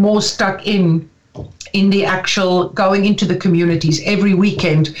getting more stuck in the actual going into the communities every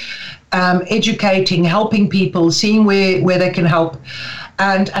weekend, educating, helping people, seeing where they can help.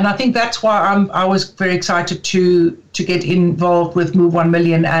 And I think that's why I was very excited to get involved with Move 1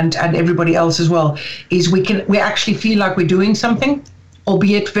 Million and everybody else as well, is we actually feel like we're doing something,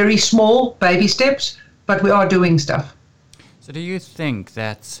 albeit very small baby steps, but we are doing stuff. So do you think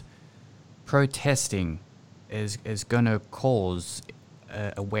that protesting is going to cause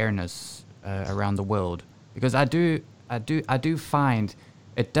awareness around the world? Because I do find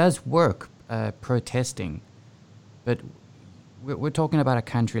it does work, protesting, but we're talking about a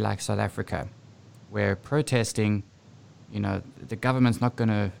country like South Africa, where protesting, the government's not going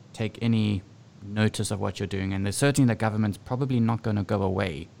to take any notice of what you're doing, and there's certainly the government's probably not going to go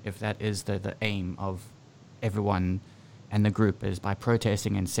away if that is the aim of everyone and the group, is by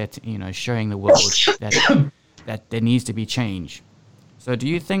protesting and showing the world that there needs to be change. So do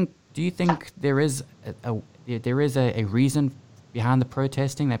you think there is a reason behind the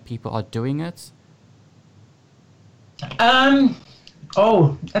protesting, that people are doing it?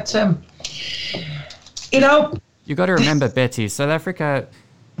 That's You got to remember, Betty, South Africa,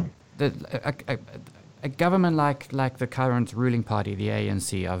 a government like the current ruling party, the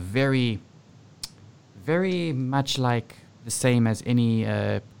ANC, are very, very much like the same as any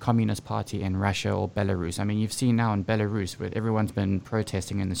communist party in Russia or Belarus. I mean, you've seen now in Belarus where everyone's been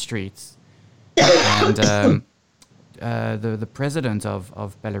protesting in the streets, and the president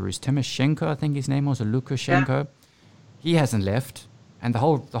of Belarus, Tymoshenko, I think his name was, or Lukashenko, he hasn't left. And the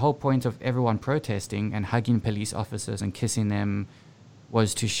whole point of everyone protesting and hugging police officers and kissing them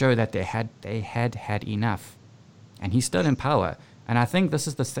was to show that they had enough, and he's still in power. And I think this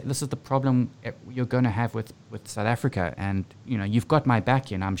is the problem you're going to have with South Africa. And you've got my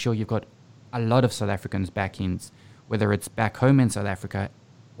backing. I'm sure you've got a lot of South Africans' backings, whether it's back home in South Africa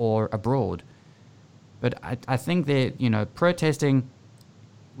or abroad. But I think that protesting,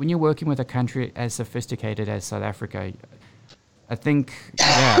 when you're working with a country as sophisticated as South Africa, I think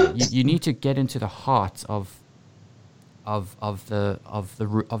you need to get into the heart of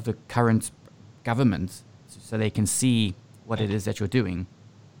the current government, so they can see what it is that you're doing.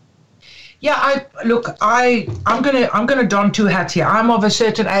 Yeah, I'm gonna don two hats here. I'm of a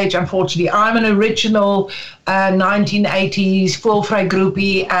certain age, unfortunately. I'm an original 1980s full fry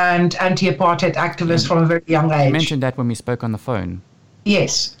groupie and anti-apartheid activist from a very young age. You mentioned that when we spoke on the phone.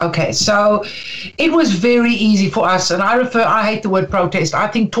 Yes. Okay. So it was very easy for us, and I hate the word protest. I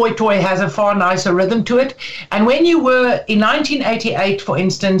think Toy Toy has a far nicer rhythm to it. And when you were in 1988, for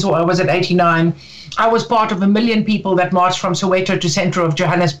instance, or was it 89, I was part of 1 million people that marched from Soweto to center of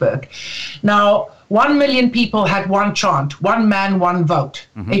Johannesburg. Now, 1 million people had one chant: one man, one vote.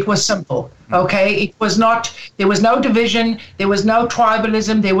 Mm-hmm. It was simple. Okay, it was not, there was no division, there was no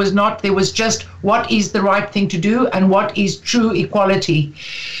tribalism, there was just what is the right thing to do and what is true equality.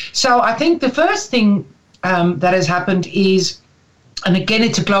 So I think the first thing that has happened is, and again,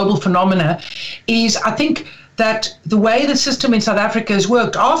 it's a global phenomena, is I think that the way the system in South Africa has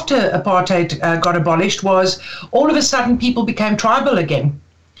worked after apartheid got abolished was all of a sudden people became tribal again.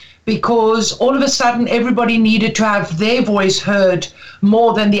 Because all of a sudden everybody needed to have their voice heard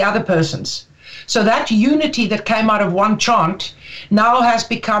more than the other person's. So that unity that came out of one chant now has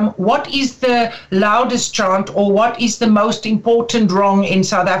become what is the loudest chant, or what is the most important wrong in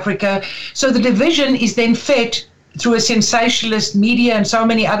South Africa. So the division is then fed through a sensationalist media and so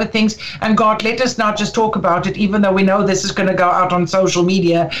many other things. And God, let us not just talk about it, even though we know this is going to go out on social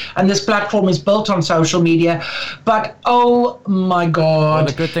media, and this platform is built on social media. But oh my God! Well,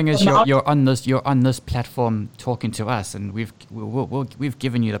 the good thing is you're on this platform talking to us, and we've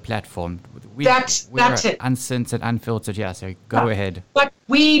given you the platform. That's it. Uncensored, unfiltered. Yeah. So go ahead. But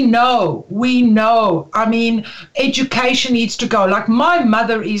we know. I mean, education needs to go. Like, my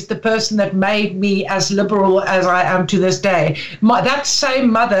mother is the person that made me as liberal as I am to this day. That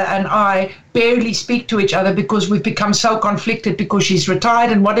same mother and I barely speak to each other because we've become so conflicted, because she's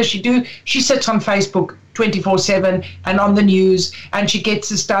retired, and what does she do? She sits on Facebook 24/7 and on the news, and she gets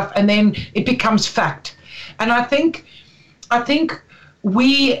the stuff, and then it becomes fact. And I think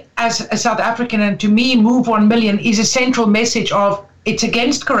we as a South African, and to me, Move 1 Million is a central message of, it's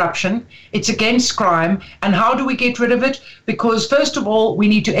against corruption, it's against crime, and how do we get rid of it? Because first of all, we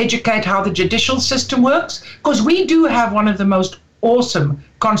need to educate how the judicial system works, because we do have one of the most awesome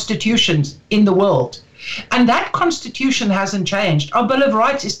constitutions in the world. And that constitution hasn't changed. Our Bill of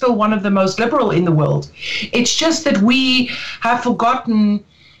Rights is still one of the most liberal in the world. It's just that we have forgotten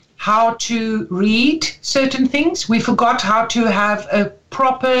how to read certain things. We forgot how to have a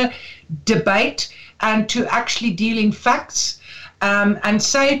proper debate and to actually deal in facts. And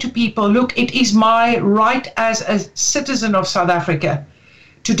say to people, look, it is my right as a citizen of South Africa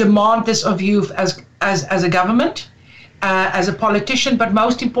to demand this of you as a government, as a politician, but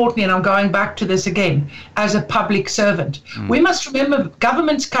most importantly, and I'm going back to this again, as a public servant. We must remember,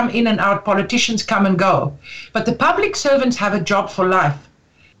 governments come in and out, politicians come and go, but the public servants have a job for life.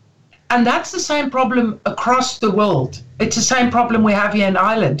 And that's the same problem across the world. It's the same problem we have here in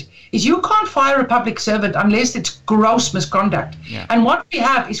Ireland, is you can't fire a public servant unless it's gross misconduct. Yeah. And what we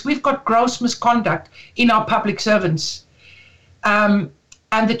have is we've got gross misconduct in our public servants, and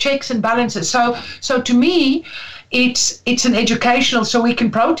the checks and balances. So to me, it's an educational, so we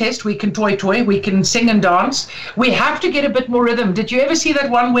can protest, we can toy, we can sing and dance. We have to get a bit more rhythm. Did you ever see that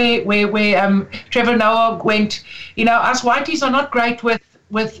one where Trevor Noah went, us whiteys are not great with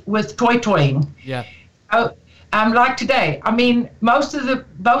toying. Yeah. Like today, I mean, most of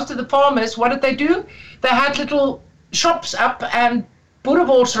the farmers, what did they do? They had little shops up and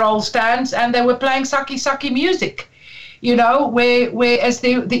boerewors roll stands, and they were playing saki music, whereas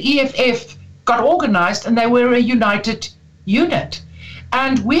the EFF got organized and they were a united unit.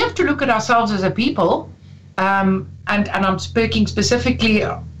 And we have to look at ourselves as a people, and I'm speaking specifically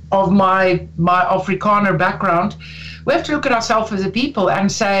of my Afrikaner background. We have to look at ourselves as a people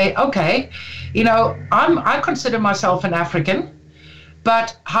and say, okay, I consider myself an African,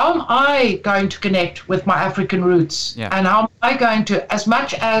 but how am I going to connect with my African roots? Yeah. And how am I going to, as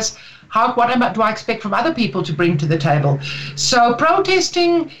much as do I expect from other people to bring to the table? So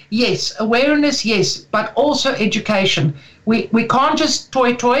protesting, yes. Awareness, yes. But also education. We can't just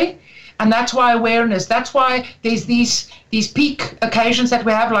toy. And that's why awareness, that's why there's these peak occasions that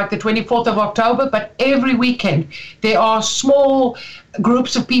we have, like the 24th of October, but every weekend there are small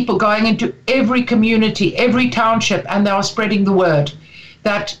groups of people going into every community, every township, and they are spreading the word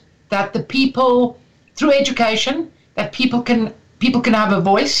that the people, through education, that people can have a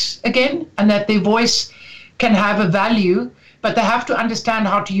voice again, and that their voice can have a value, but they have to understand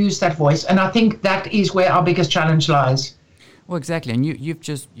how to use that voice. And I think that is where our biggest challenge lies. Well, exactly, and you've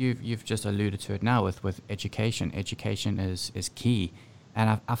just alluded to it now with education. Education is key,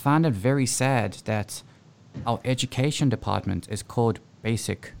 and I find it very sad that our education department is called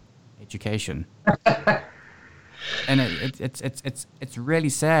basic education, and it's really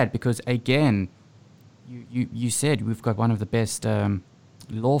sad because, again, you said we've got one of the best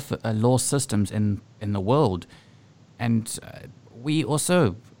law systems in the world, and we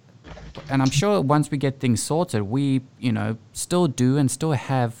also. And I'm sure once we get things sorted, we, still do and still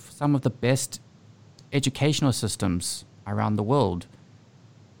have some of the best educational systems around the world.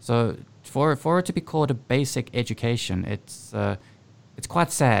 So for it to be called a basic education, it's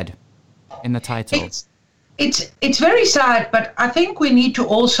quite sad in the title. It's very sad, but I think we need to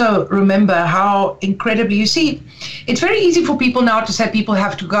also remember how incredibly, you see, it's very easy for people now to say people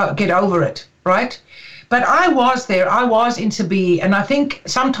have to get over it, right? But I was there. I was in Sabie, and I think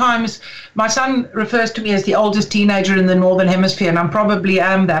sometimes my son refers to me as the oldest teenager in the Northern Hemisphere, and I probably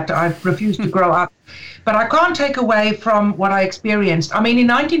am that. I refuse to grow up. But I can't take away from what I experienced. I mean, in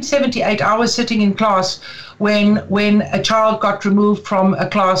 1978, I was sitting in class when a child got removed from a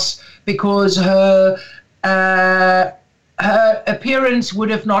class because her appearance would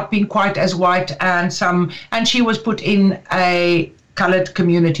have not been quite as white, and she was put in a colored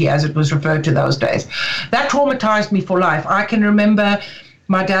community, as it was referred to those days. That traumatized me for life. I can remember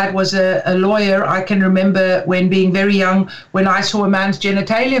my dad was a lawyer. I can remember when being very young, when I saw a man's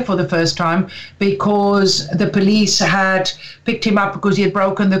genitalia for the first time, because the police had picked him up because he had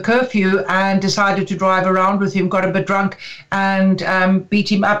broken the curfew and decided to drive around with him, got a bit drunk, and beat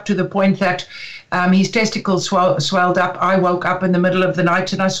him up to the point that his testicles swelled up. I woke up in the middle of the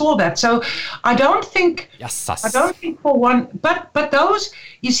night and I saw that. So I don't think for one, but those,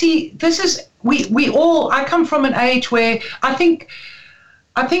 you see, this is, we all, I come from an age where I think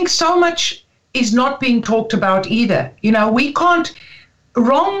so much is not being talked about either. We can't,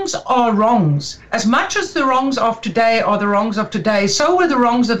 wrongs are wrongs. As much as the wrongs of today are the wrongs of today, so are the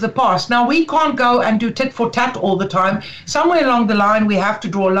wrongs of the past. Now, we can't go and do tit for tat all the time. Somewhere along the line, we have to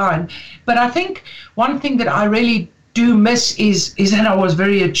draw a line. But I think one thing that I really do miss is and I was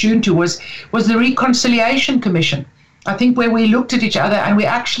very attuned to, was the Reconciliation Commission. I think where we looked at each other and we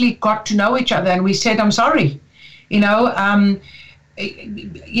actually got to know each other and we said, I'm sorry,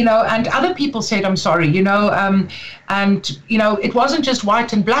 and other people said, I'm sorry, it wasn't just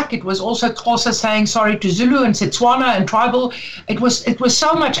white and black. It was also Xhosa saying sorry to Zulu and Setswana and tribal. It was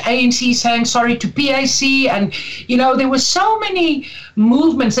so much ANC saying sorry to PAC. And, there were so many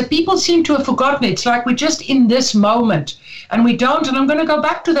movements that people seem to have forgotten. It's like we're just in this moment and we don't, and I'm going to go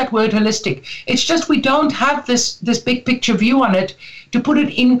back to that word holistic. It's just, we don't have this big picture view on it to put it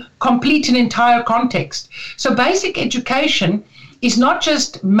in complete and entire context. So basic education is not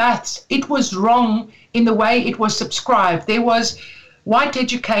just maths. It was wrong in the way it was subscribed. There was white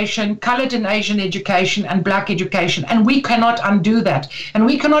education, colored and Asian education, and black education, and we cannot undo that. And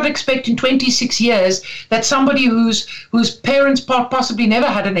we cannot expect in 26 years that somebody whose parents possibly never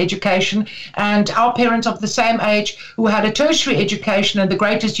had an education, and our parents of the same age who had a tertiary education and the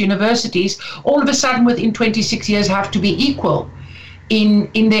greatest universities, all of a sudden within 26 years have to be equal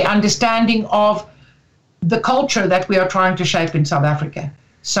in their understanding of the culture that we are trying to shape in South Africa.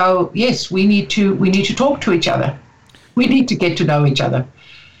 So yes, we need to talk to each other. We need to get to know each other.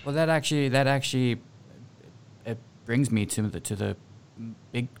 Well, that actually it brings me to the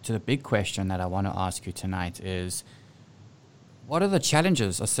big question that I want to ask you tonight is, what are the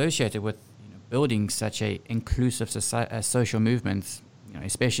challenges associated with building such a inclusive social movement,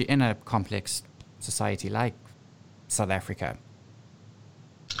 especially in a complex society like South Africa?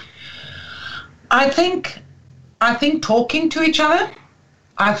 I think talking to each other.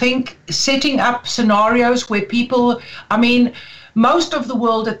 I think setting up scenarios where people, most of the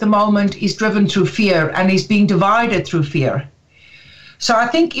world at the moment is driven through fear and is being divided through fear. So I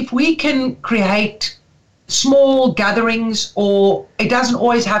think if we can create small gatherings, or it doesn't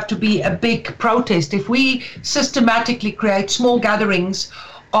always have to be a big protest, if we systematically create small gatherings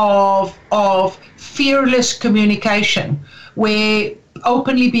of fearless communication, where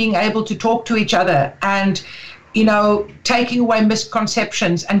openly being able to talk to each other and taking away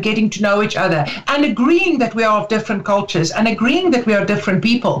misconceptions and getting to know each other and agreeing that we are of different cultures and agreeing that we are different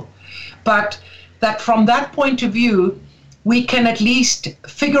people, but that from that point of view, we can at least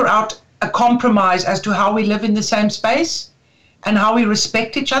figure out a compromise as to how we live in the same space and how we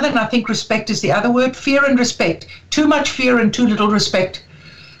respect each other. And I think respect is the other word, fear and respect. Too much fear and too little respect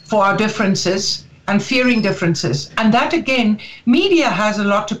for our differences and fearing differences. And that, again, media has a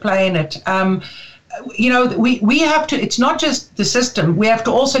lot to play in it. We have to, it's not just the system, we have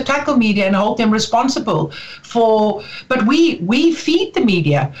to also tackle media and hold them responsible but we feed the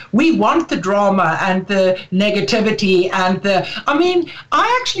media. We want the drama and the negativity and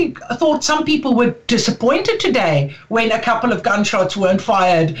I actually thought some people were disappointed today when a couple of gunshots weren't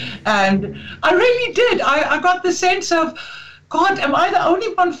fired, and I really did. I got the sense of, God, am I the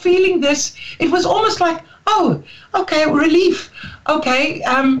only one feeling this? It was almost like, oh, okay, relief. Okay,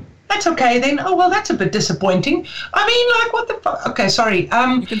 that's okay then. Oh, well, that's a bit disappointing. What the fuck? Okay, sorry.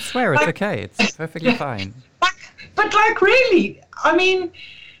 You can swear, it's okay. It's perfectly fine. But really,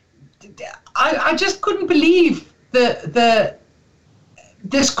 I just couldn't believe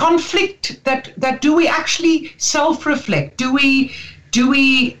this conflict that do we actually self-reflect? Do we,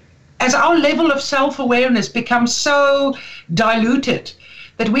 as our level of self-awareness becomes so diluted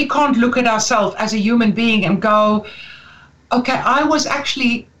that we can't look at ourselves as a human being and go, okay, I was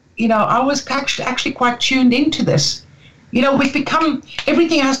actually quite tuned into this. We've become,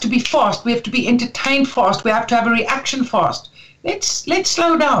 everything has to be fast. We have to be entertained fast. We have to have a reaction fast. Let's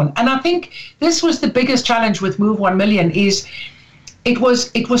slow down. And I think this was the biggest challenge with Move 1 Million is it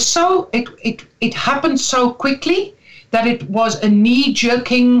happened so quickly that it was a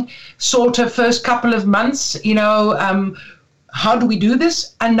knee-jerking sort of first couple of months, how do we do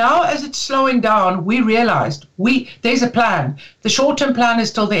this? And now as it's slowing down, we realized there's a plan. The short-term plan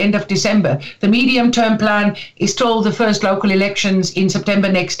is till the end of December. The medium-term plan is till the first local elections in September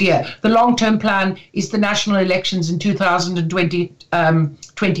next year. The long-term plan is the national elections in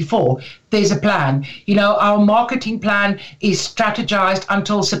 2024. There's a plan. Our marketing plan is strategized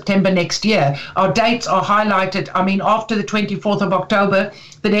until September next year. Our dates are highlighted. After the 24th of October,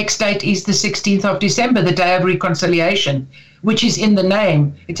 the next date is the 16th of December, the Day of Reconciliation, which is in the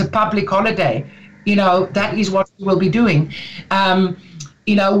name. It's a public holiday. That is what we will be doing.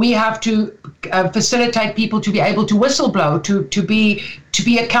 We have to facilitate people to be able to whistleblow, to be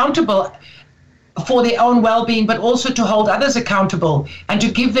accountable for their own well-being, but also to hold others accountable and to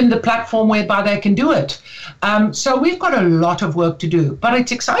give them the platform whereby they can do it. So we've got a lot of work to do, but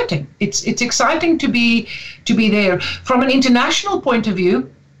it's exciting. It's exciting to be there. From an international point of view,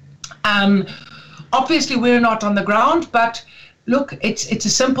 obviously we're not on the ground, but look, it's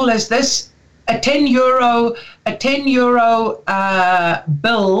as simple as this. A 10 euro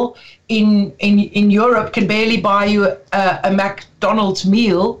bill in Europe can barely buy you a McDonald's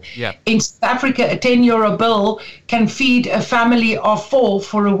meal. Yeah. In South Africa, a 10 euro bill can feed a family of 4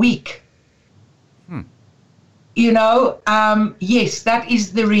 for a week. Yes, that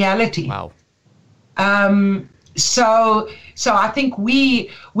is the reality. Wow. So I think we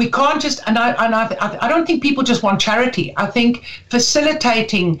can't just, and I don't think people just want charity. I think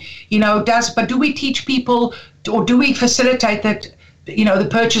facilitating, but do we teach people, or do we facilitate that, the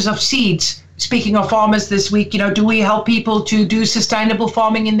purchase of seeds? Speaking of farmers this week, do we help people to do sustainable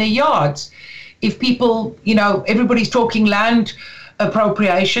farming in their yards? If people, everybody's talking land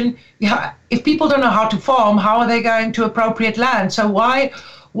appropriation. Yeah, if people don't know how to farm, how are they going to appropriate land? So why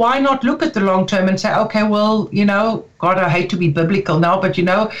not look at the long term and say, okay, well, God, I hate to be biblical now, but,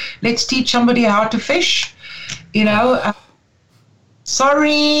 let's teach somebody how to fish,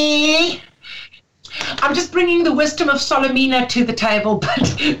 sorry. I'm just bringing the wisdom of Solomina to the table,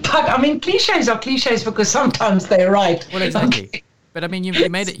 but cliches are cliches because sometimes they're right. Well, exactly. But I mean, you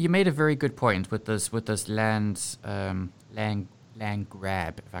made a very good point with this land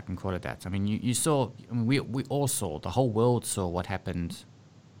grab, if I can call it that. I mean, you saw, I mean, we all saw, the whole world saw what happened,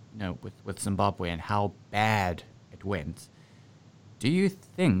 with Zimbabwe and how bad it went. Do you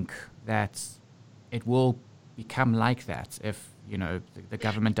think that it will become like that if the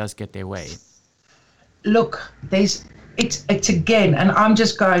government does get their way? Look, it's again, and I'm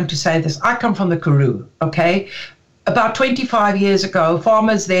just going to say this. I come from the Karoo, okay? About 25 years ago,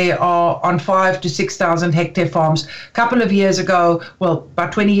 farmers there are on 5,000 to 6,000 hectare farms. A couple of years ago,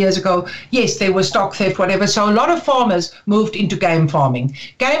 about 20 years ago, yes, there was stock theft, whatever. So a lot of farmers moved into game farming.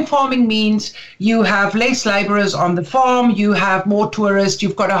 Game farming means you have less laborers on the farm, you have more tourists,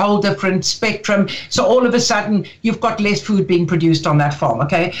 you've got a whole different spectrum. So all of a sudden, you've got less food being produced on that farm,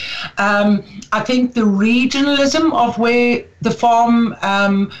 okay? I think the regionalism of where the farm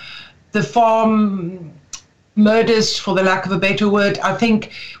murders, for the lack of a better word, I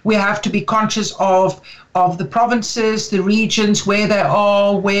think we have to be conscious of the provinces, the regions, where they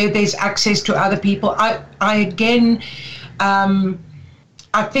are, where there's access to other people. I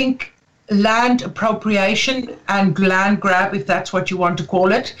think land appropriation and land grab, if that's what you want to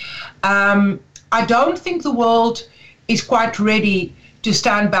call it, I don't think the world is quite ready to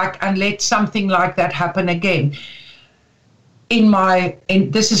stand back and let something like that happen again.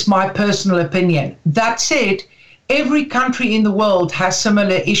 This is my personal opinion. That said, every country in the world has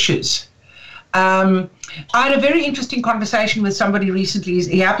similar issues. I had a very interesting conversation with somebody recently.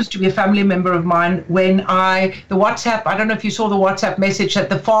 He happens to be a family member of mine. I don't know if you saw the WhatsApp message that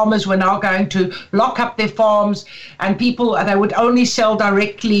the farmers were now going to lock up their farms and they would only sell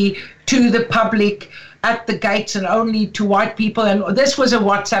directly to the public at the gates and only to white people. And this was a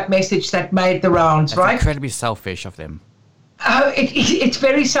WhatsApp message that made the rounds, right? That's incredibly selfish of them. It's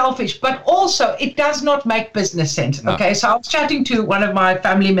very selfish, but also it does not make business sense. No. Okay, so I was chatting to one of my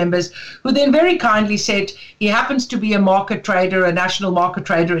family members who then very kindly said he happens to be a national market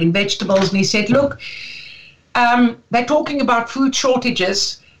trader in vegetables. And he said, look, they're talking about food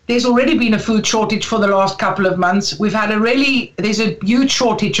shortages. There's already been a food shortage for the last couple of months. There's a huge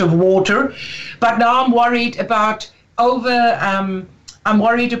shortage of water, but now I'm worried about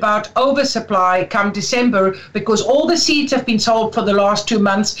oversupply come December because all the seeds have been sold for the last 2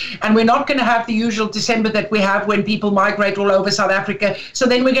 months and we're not going to have the usual December that we have when people migrate all over South Africa. So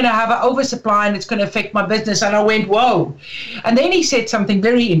then we're going to have an oversupply and it's going to affect my business. And I went, whoa. And then he said something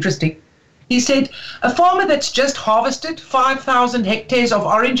very interesting. He said, a farmer that's just harvested 5,000 hectares of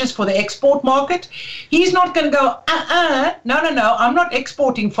oranges for the export market, he's not going to go, no, I'm not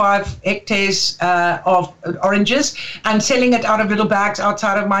exporting 5 hectares of oranges and selling it out of little bags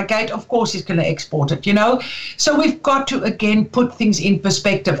outside of my gate. Of course he's going to export it, So we've got to, again, put things in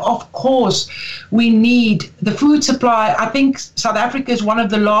perspective. Of course, we need the food supply. I think South Africa is one of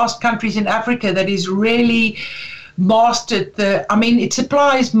the last countries in Africa that is really mastered it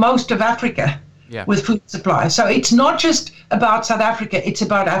supplies most of Africa with food supply. So it's not just about South Africa, it's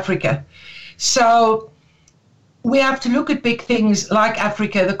about Africa. So we have to look at big things like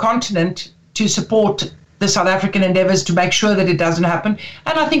Africa, the continent, to support the South African endeavors to make sure that it doesn't happen.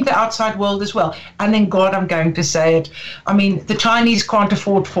 And I think the outside world as well. And then, God, I'm going to say it. I mean, the Chinese can't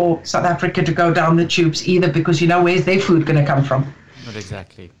afford for South Africa to go down the tubes either because, where's their food going to come from? Not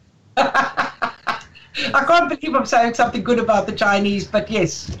exactly. I can't believe I'm saying something good about the Chinese, but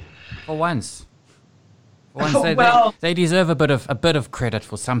yes. For once they deserve a bit of credit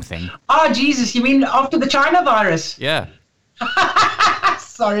for something. Oh, Jesus, you mean after the China virus? Yeah.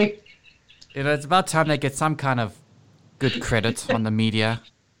 Sorry. It's about time they get some kind of good credit on the media.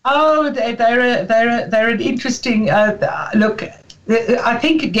 Oh, they're an interesting look. I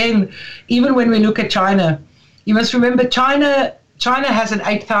think again, even when we look at China, you must remember China has an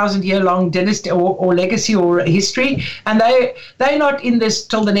 8,000-year-long dynasty or legacy or history, and they're not in this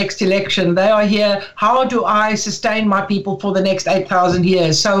till the next election. They are here, how do I sustain my people for the next 8,000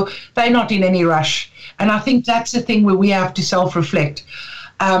 years? So they're not in any rush. And I think that's the thing where we have to self-reflect.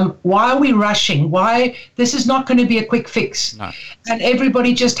 Why are we rushing? Why? This is not going to be a quick fix. No. And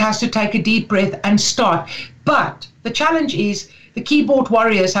everybody just has to take a deep breath and start. But the challenge is the keyboard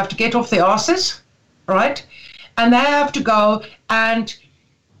warriors have to get off their asses, right? And they have to go and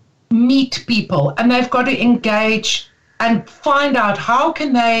meet people, and they've got to engage and find out how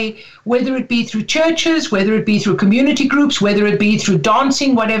can they, whether it be through churches, whether it be through community groups, whether it be through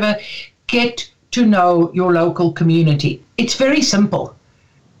dancing, whatever, get to know your local community. It's very simple.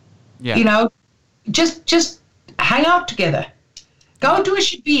 Yeah. Just hang out together. Go to a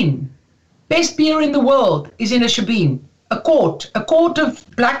shebeen. Best beer in the world is in a shebeen. a quart of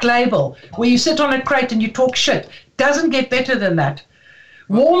Black Label, where you sit on a crate and you talk shit. Doesn't get better than that.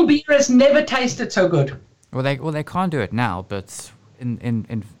 Warm beer has never tasted so good. Well, they can't do it now, but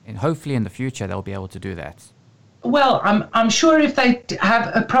in hopefully in the future they'll be able to do that. Well, I'm sure if they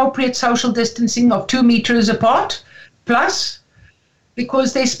have appropriate social distancing of 2 meters apart, plus,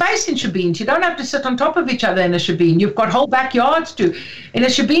 because there's space in shebeens. You don't have to sit on top of each other in a shebeen. You've got whole backyards too. In a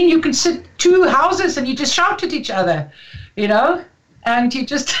shebeen, you can sit 2 houses and you just shout at each other, and you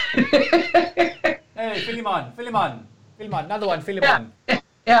just... Hey, Philemon, another one, Philemon.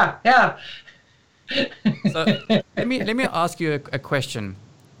 Yeah. So let me ask you a question.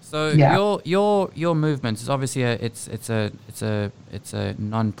 So Yeah. your movement is obviously it's a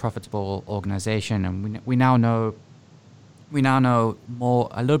non-profitable organization, and we now know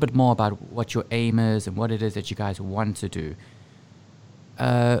a little bit more about what your aim is and what it is that you guys want to do.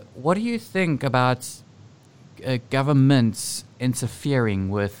 What do you think about governments interfering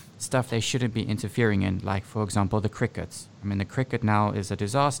with stuff they shouldn't be interfering in? Like, for example, the cricket. I mean, the cricket now is a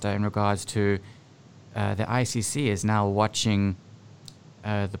disaster in regards to the ICC is now watching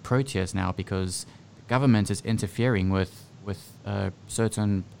the Proteas now because the government is interfering with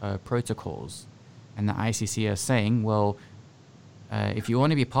certain protocols, and the ICC are saying, well, if you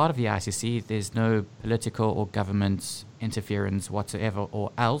want to be part of the ICC, there's no political or government interference whatsoever,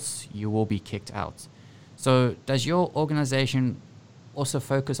 or else you will be kicked out. So does your organization also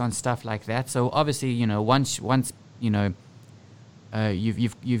focus on stuff like that? So obviously, once you've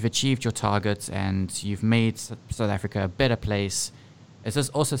achieved your targets and you've made South Africa a better place, is this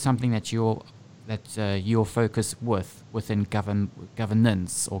also something that you'll focus within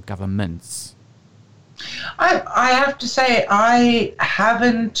governance or governments? I have to say I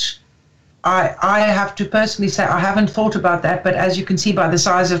haven't. I have to personally say I haven't thought about that, but as you can see by the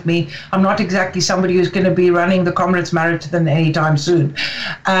size of me, I'm not exactly somebody who's going to be running the Comrades Marathon anytime soon.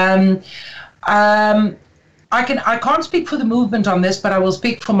 I can't speak for the movement on this, but I will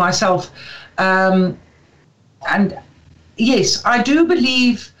speak for myself. And yes, I do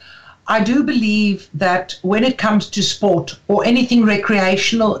believe that when it comes to sport or anything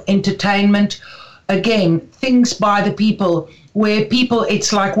recreational, entertainment, again, things by the people, where people,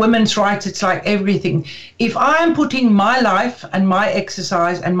 it's like women's rights, it's like everything. If I am putting my life and my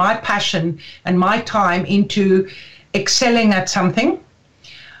exercise and my passion and my time into excelling at something,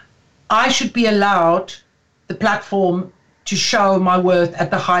 I should be allowed the platform to show my worth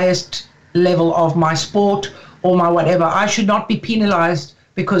at the highest level of my sport or my whatever. I should not be penalized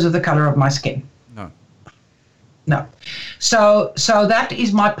because of the color of my skin. No. So that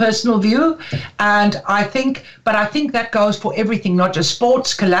is my personal view, and I think that goes for everything, not just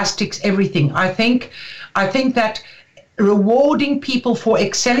sports, scholastics, everything. I think that rewarding people for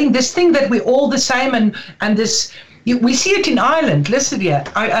excelling, this thing that we're all the same, and this, we see it in Ireland. Listen here,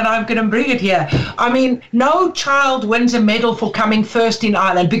 and I'm going to bring it here. I mean, no child wins a medal for coming first in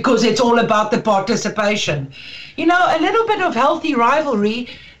Ireland because it's all about the participation. A little bit of healthy rivalry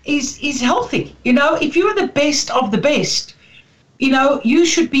is healthy. If you're the best of the best, you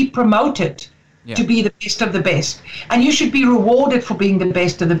should be promoted to be the best of the best, and you should be rewarded for being the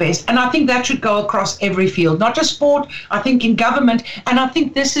best of the best. And I think that should go across every field, not just sport. I think in government, and I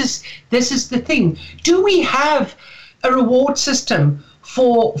think this is the thing. Do we have a reward system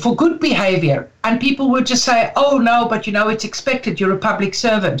for good behavior? And people would just say, oh no, but it's expected, you're a public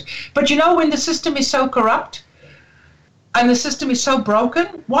servant. But when the system is so corrupt and the system is so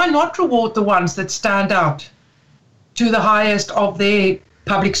broken, why not reward the ones that stand out to the highest of their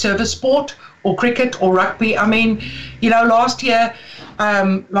public service sport or cricket or rugby? I mean, last year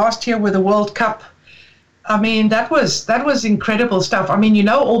with the World Cup, I mean, that was incredible stuff. I mean,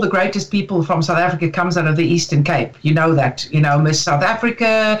 all the greatest people from South Africa comes out of the Eastern Cape. That, Miss South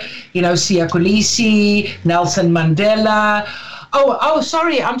Africa, Siya Kolisi, Nelson Mandela. Oh,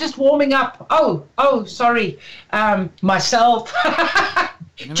 sorry, I'm just warming up. Oh, sorry, myself.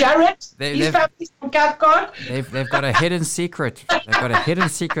 Jared, his family's from Cape Cod. They've got a hidden secret. They've got a hidden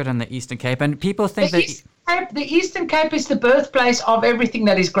secret in the Eastern Cape, and people think the Eastern Cape is the birthplace of everything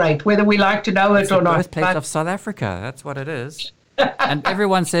that is great, whether we like to know it or not. It's the birthplace of South Africa. That's what it is. And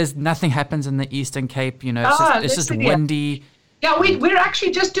everyone says nothing happens in the Eastern Cape. It's just windy. Yeah, we're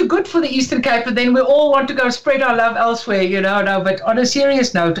actually just too good for the Eastern Cape, and then we all want to go spread our love elsewhere, No, but on a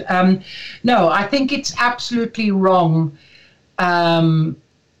serious note, no, I think it's absolutely wrong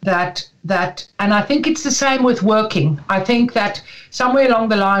that, and I think it's the same with working. I think that somewhere along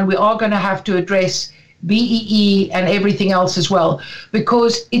the line we are going to have to address BEE and everything else as well,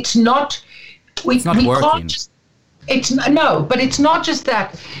 because it's not. We working. can't just. But it's not just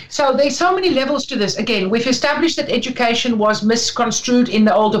that. So there's so many levels to this. Again, we've established that education was misconstrued in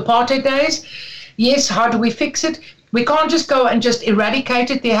the old apartheid days. Yes, how do we fix it? We can't just go and just eradicate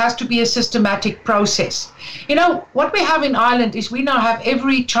it. There has to be a systematic process. You know, what we have in Ireland is we now have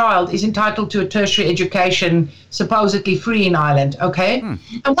every child is entitled to a tertiary education, supposedly free in Ireland, okay? And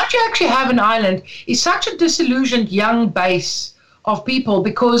what you actually have in Ireland is such a disillusioned young base of people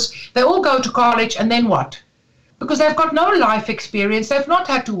because they all go to college and then what? Because they've got no life experience. They've not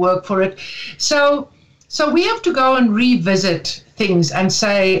had to work for it. So we have to go and revisit things and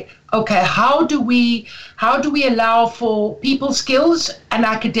say, okay, how do we allow for people skills and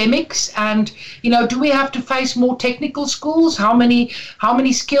academics? And, you know, do we have to face more technical schools? How many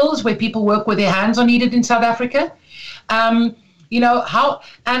skills where people work with their hands are needed in South Africa? You know, how,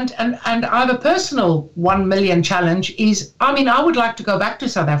 and I have a personal 1 million challenge is, I mean, I would like to go back to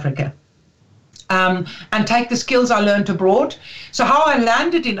South Africa. And take the skills I learned abroad. So how I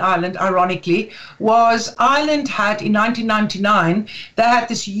landed in Ireland, ironically, was Ireland had, in 1999, they had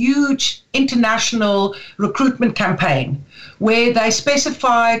this huge international recruitment campaign where they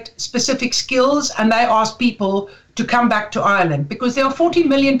specified specific skills and they asked people to come back to Ireland because there are 40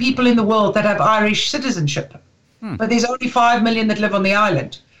 million people in the world that have Irish citizenship, but there's only 5 million that live on the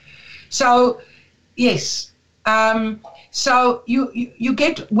island. So, yes. So you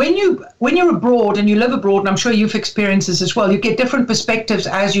get when you're abroad and you live abroad, and I'm sure you've experienced this as well, you get different perspectives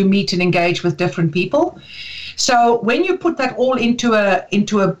as you meet and engage with different people. So when you put that all into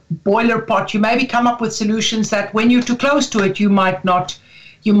a boiler pot, you maybe come up with solutions that when you're too close to it, you might not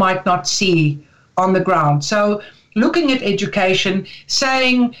see on the ground. So looking at education,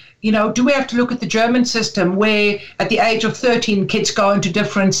 saying, you know, do we have to look at the German system where at the age of 13 kids go into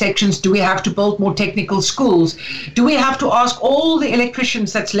different sections? Do we have to build more technical schools? Do we have to ask all the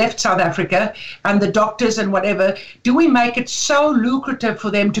electricians that's left South Africa and the doctors and whatever, do we make it so lucrative for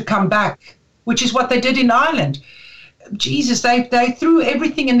them to come back, which is what they did in Ireland? Jesus, they threw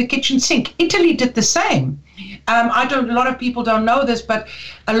everything in the kitchen sink. Italy did the same. A lot of people don't know this, but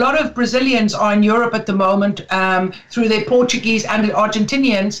a lot of Brazilians are in Europe at the moment through their Portuguese, and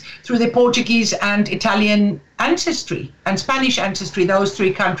Argentinians through their Portuguese and Italian ancestry and Spanish ancestry, those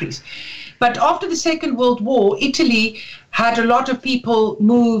three countries. But after the Second World War, Italy had a lot of people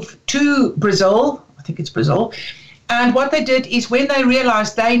move to Brazil, I think it's Brazil, and what they did is when they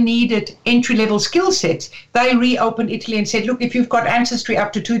realized they needed entry-level skill sets, they reopened Italy and said, look, if you've got ancestry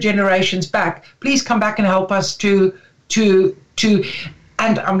up to 2 generations back, please come back and help us to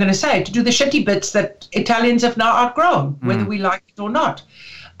and I'm going to say, to do the shitty bits that Italians have now outgrown, whether we like it or not.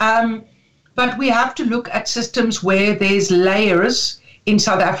 But we have to look at systems where there's layers in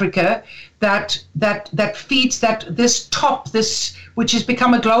South Africa that feeds this top, which has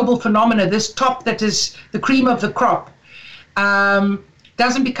become a global phenomenon, this top that is the cream of the crop,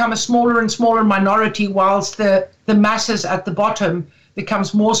 doesn't become a smaller and smaller minority whilst the masses at the bottom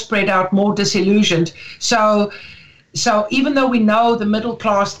becomes more spread out, more disillusioned. So even though we know the middle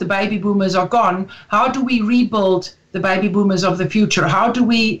class, the baby boomers are gone, how do we rebuild the baby boomers of the future? How do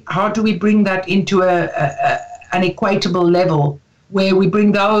we bring that into an equatable level where we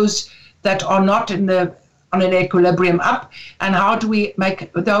bring those that are not on an equilibrium up, and how do we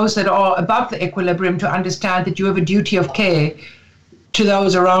make those that are above the equilibrium to understand that you have a duty of care to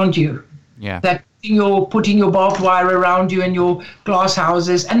those around you? Yeah. That you're putting your barbed wire around you and your glass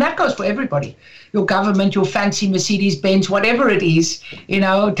houses, and that goes for everybody. Your government, your fancy Mercedes-Benz, whatever it is,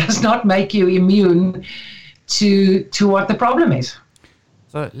 does not make you immune to what the problem is.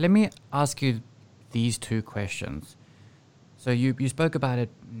 So let me ask you these two questions. So you spoke about it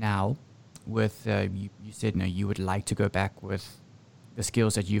now with, you said, you would like to go back with the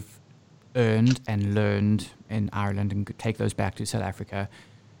skills that you've earned and learned in Ireland and take those back to South Africa.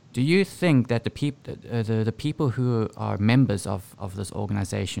 Do you think that the people who are members of this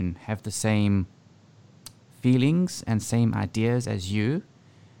organization have the same feelings and same ideas as you?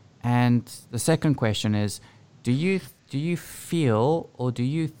 And the second question is, do you feel or do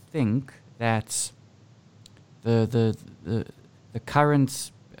you think that the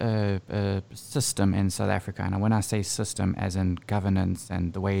current system in South Africa, and when I say system as in governance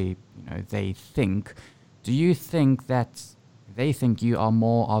and the way they think, do you think that they think you are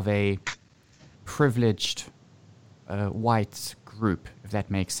more of a privileged white group, if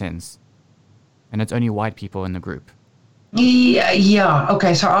that makes sense, and it's only white people in the group? Yeah.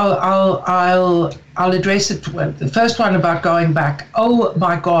 Okay. So I'll address it. The first one about going back. Oh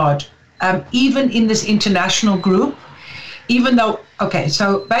my God. Even in this international group, even though, okay,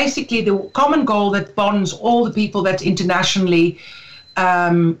 so basically the common goal that bonds all the people that's internationally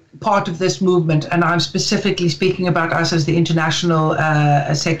part of this movement, and I'm specifically speaking about us as the international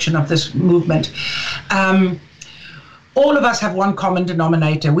section of this movement. All of us have one common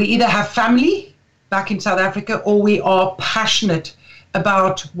denominator. We either have family back in South Africa, or we are passionate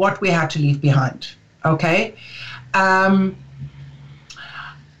about what we had to leave behind. Okay,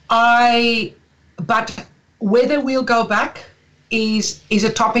 but whether we'll go back is a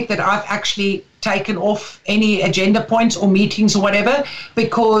topic that I've actually taken off any agenda points or meetings or whatever,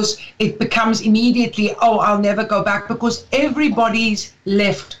 because it becomes immediately, oh, I'll never go back, because everybody's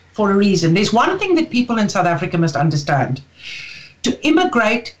left for a reason. There's one thing that people in South Africa must understand. To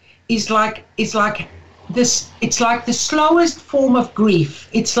immigrate is like this, it's like the slowest form of grief.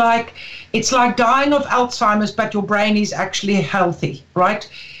 It's like dying of Alzheimer's, but your brain is actually healthy, right?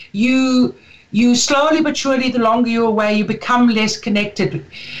 You slowly but surely, the longer you're away, you become less connected.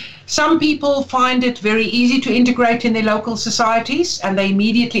 Some people find it very easy to integrate in their local societies, and they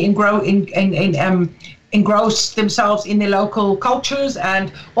immediately engross themselves in their local cultures,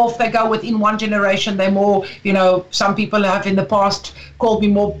 and off they go. Within one generation, they're more, some people have in the past called me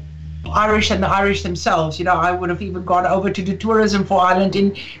more Irish than the Irish themselves. I would have even gone over to do tourism for Ireland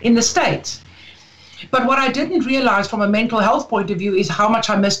in the States. But what I didn't realize from a mental health point of view is how much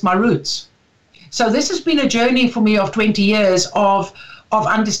I missed my roots. So this has been a journey for me of 20 years of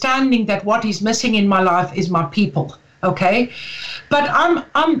understanding that what is missing in my life is my people. Okay, but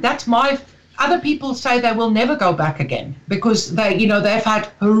other people say they will never go back again, because they've had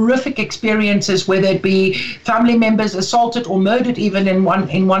horrific experiences, whether it be family members assaulted or murdered, even in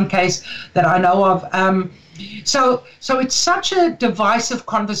one case that I know of. So it's such a divisive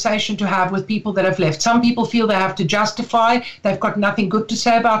conversation to have with people that have left. Some people feel they have to justify. They've got nothing good to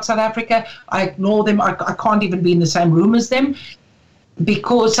say about South Africa. I ignore them. I can't even be in the same room as them,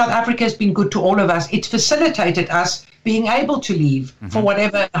 because South Africa has been good to all of us. It's facilitated us being able to leave for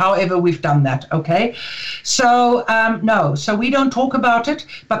however we've done that, okay? So, no, so we don't talk about it,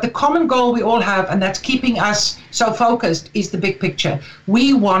 but the common goal we all have, and that's keeping us so focused, is the big picture.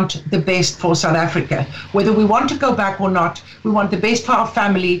 We want the best for South Africa. Whether we want to go back or not, we want the best for our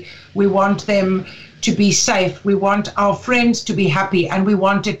family, we want them to be safe, we want our friends to be happy, and we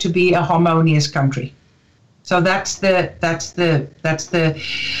want it to be a harmonious country. So that's the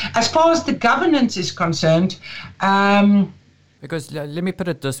as far as the governance is concerned. Because let me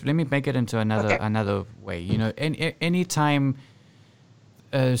make it into another way. Any time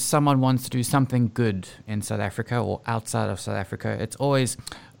someone wants to do something good in South Africa or outside of South Africa, it's always,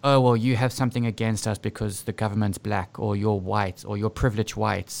 oh, well, you have something against us because the government's black, or you're white, or you're privileged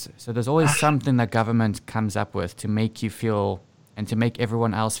whites. So there's always something the government comes up with to make you feel, and to make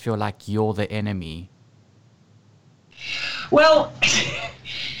everyone else feel like you're the enemy. Well,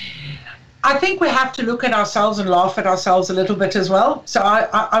 I think we have to look at ourselves and laugh at ourselves a little bit as well. So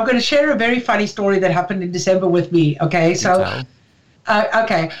I'm going to share a very funny story that happened in December with me. Okay, so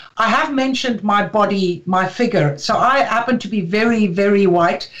okay, I have mentioned my body, my figure. So I happen to be very, very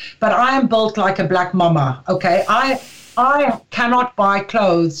white, but I am built like a black mama. Okay, I cannot buy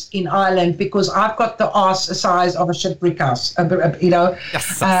clothes in Ireland because I've got the ass the size of a shit brick house. Brick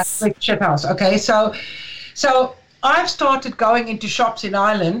shit house. Okay, so I've started going into shops in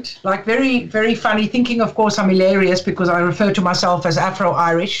Ireland, like very, very funny, thinking, of course, I'm hilarious because I refer to myself as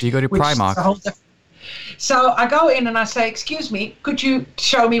Afro-Irish. Do you go to Primark? So I go in and I say, excuse me, could you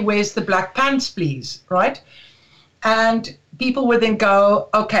show me where's the black pants, please, right? And people would then go,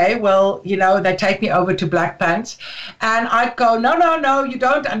 okay, well, they take me over to black pants. And I'd go, no, you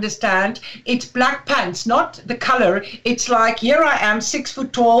don't understand. It's black pants, not the color. It's like, here I am, 6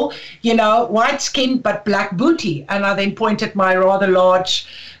 foot tall, white skin, but black booty. And I then point at my rather large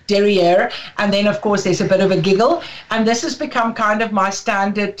derriere. And then, of course, there's a bit of a giggle. And this has become kind of my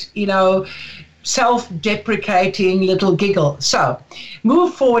standard, self-deprecating little giggle. So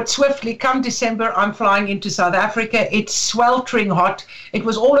move forward swiftly. Come December, I'm flying into South Africa. It's sweltering hot. It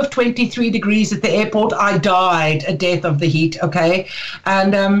was all of 23 degrees at the airport. I died a death of the heat, okay?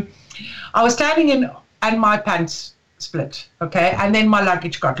 And I was standing in, and my pants split, okay? And then my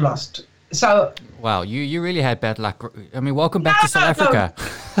luggage got lost. So wow, you really had bad luck. I mean, welcome back to South Africa.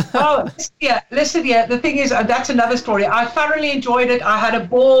 Oh, listen here. The thing is, that's another story. I thoroughly enjoyed it. I had a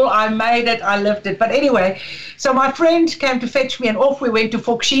ball. I made it. I lived it. But anyway, so my friend came to fetch me, and off we went to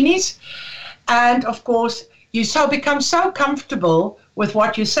Fokchini's. And of course, you become so comfortable with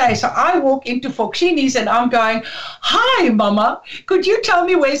what you say. So I walk into Fokchini's and I'm going, "Hi, Mama, could you tell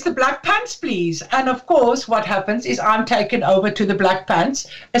me where's the black pants, please?" And of course, what happens is I'm taken over to the black pants,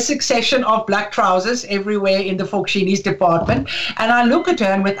 a succession of black trousers everywhere in the Fokchini's department. And I look at her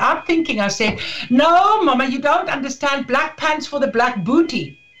and without thinking, I said, "No, Mama, you don't understand, black pants for the black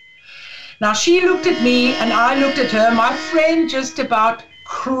booty." Now she looked at me and I looked at her. My friend just about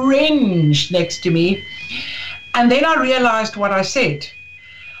cringed next to me. And then I realized what I said.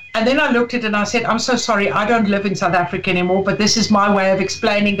 And then I looked at it and I said, "I'm so sorry, I don't live in South Africa anymore, but this is my way of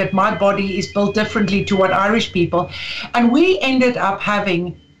explaining that my body is built differently to what Irish people." And we ended up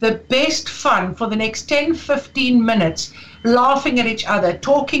having the best fun for the next 10, 15 minutes, laughing at each other,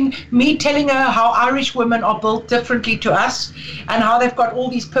 talking, me telling her how Irish women are built differently to us and how they've got all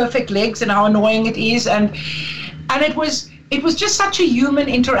these perfect legs and how annoying it is. And it was just such a human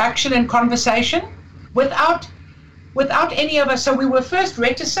interaction and conversation without any of us. So we were first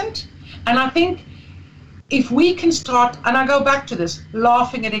reticent, and I think if we can start, and I go back to this,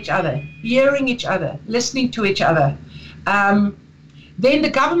 laughing at each other, hearing each other, listening to each other, then the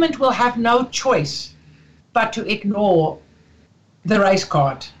government will have no choice but to ignore the race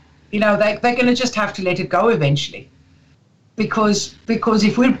card. They're going to just have to let it go eventually, because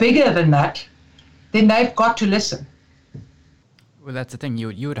if we're bigger than that, then they've got to listen. Well, that's the thing.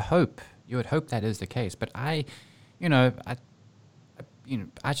 You would hope that is the case, but I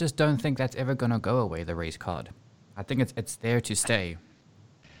just don't think that's ever going to go away, the race card. I think it's there to stay.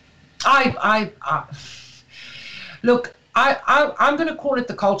 Look, I'm going to call it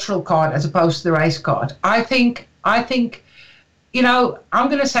the cultural card as opposed to the race card. I think, I'm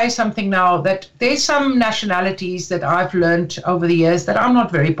going to say something now, that there's some nationalities that I've learned over the years that I'm not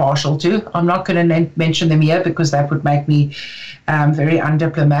very partial to. I'm not going to mention them here because that would make me very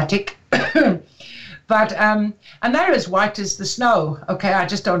undiplomatic. But, and they're as white as the snow. Okay, I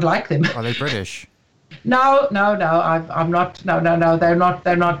just don't like them. Are they British? No, I'm not. No, they're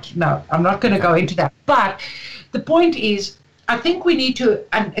not. No, I'm not going to go into that. But the point is, I think we need to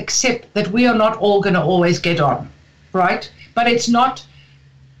accept that we are not all going to always get on, right? But it's not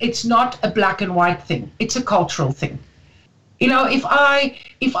a black and white thing. It's a cultural thing. If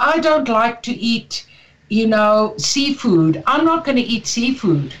I don't like to eat, seafood, I'm not going to eat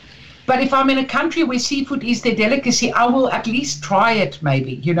seafood. But if I'm in a country where seafood is their delicacy, I will at least try it,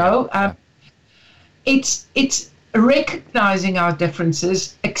 maybe. It's recognizing our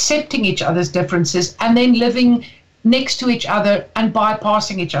differences, accepting each other's differences, and then living next to each other and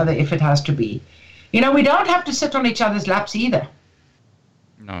bypassing each other if it has to be. We don't have to sit on each other's laps either.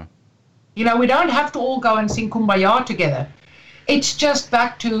 No. We don't have to all go and sing Kumbaya together. It's just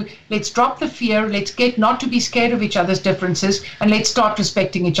back to, let's drop the fear, let's get not to be scared of each other's differences, and let's start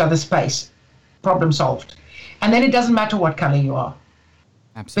respecting each other's space. Problem solved. And then it doesn't matter what color you are.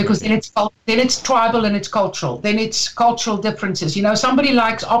 Absolutely. Because then it's tribal and it's cultural. Then it's cultural differences. Somebody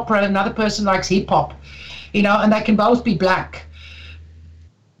likes opera, another person likes hip hop, and they can both be black.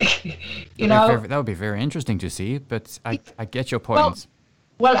 That would be very interesting to see, but I get your point.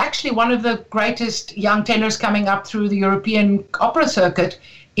 Well, actually, one of the greatest young tenors coming up through the European opera circuit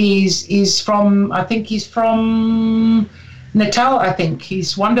is from, I think he's from Natal, I think.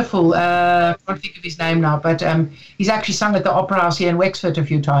 He's wonderful. I can't think of his name now, but he's actually sung at the Opera House here in Wexford a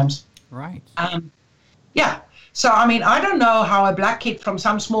few times. Right. Yeah. So, I don't know how a black kid from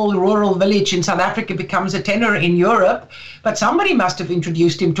some small rural village in South Africa becomes a tenor in Europe, but somebody must have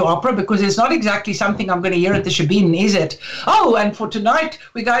introduced him to opera, because it's not exactly something I'm going to hear at the Shebeen, is it? Oh, and for tonight,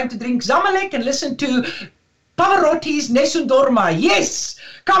 we're going to drink Zamalek and listen to Pavarotti's Nessun Dorma. Yes,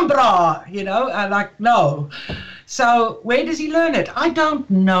 Cambra, no. So where does he learn it? I don't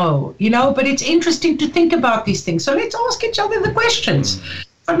know, but it's interesting to think about these things. So let's ask each other the questions.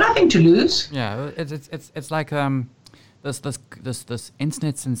 Got nothing to lose. Yeah, it's like this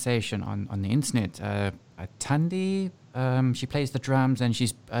internet sensation on the internet. Tandy, she plays the drums, and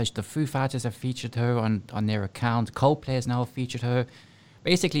she's the Foo Fighters have featured her on their account. Coldplay has now featured her.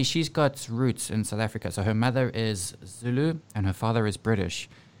 Basically, she's got roots in South Africa. So her mother is Zulu and her father is British,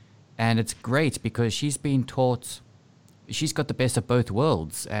 and it's great because she's been taught. She's got the best of both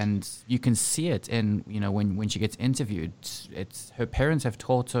worlds, and you can see it in when she gets interviewed. It's her parents have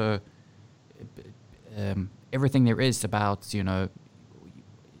taught her everything there is about it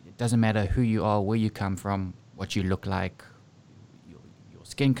doesn't matter who you are, where you come from, what you look like, your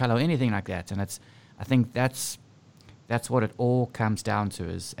skin color, anything like that. And I think that's what it all comes down to.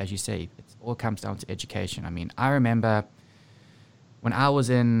 Is, as you say, it all comes down to education. I remember when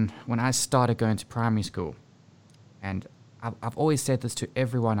I started going to primary school, and I've always said this to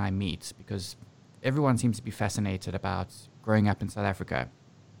everyone I meet, because everyone seems to be fascinated about growing up in South Africa.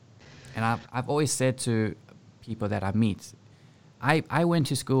 And I've always said to people that I meet, I went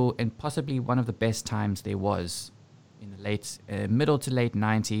to school in possibly one of the best times there was in the middle to late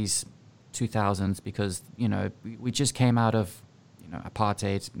 90s, 2000s, because, we just came out of,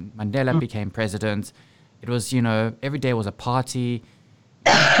 apartheid. Mandela became president. It was, every day was a party.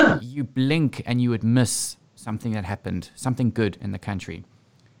 You blink and you would miss something that happened, something good in the country.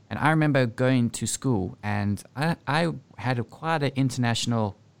 And I remember going to school, and I had quite an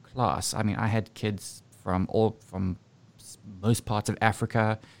international class. I mean, I had kids from most parts of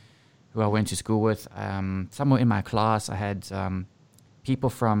Africa who I went to school with. Somewhere in my class, I had people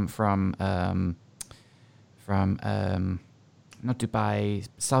from not Dubai,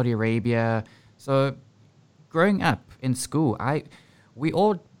 Saudi Arabia. So growing up in school, we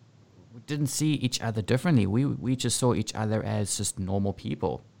all didn't see each other differently. We just saw each other as just normal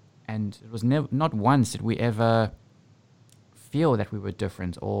people. And it was not once did we ever feel that we were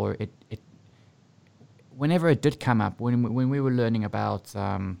different, or it whenever it did come up, when we were learning about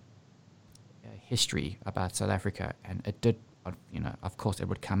history about South Africa, and it did, of course it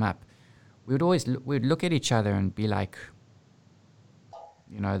would come up, we'd look at each other and be like,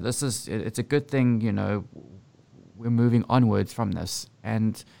 it's a good thing, we're moving onwards from this.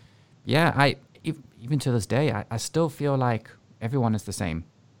 And yeah, even to this day, I still feel like everyone is the same.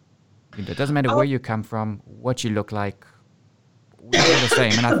 It doesn't matter where you come from, what you look like, we're all the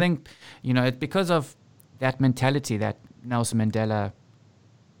same. And I think, it's because of that mentality that Nelson Mandela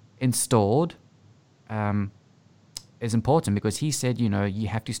installed is important, because he said, you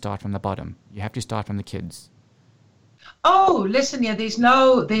have to start from the bottom. You have to start from the kids. Oh, listen, yeah, there's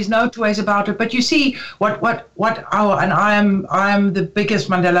no two ways about it. But you see, and I am the biggest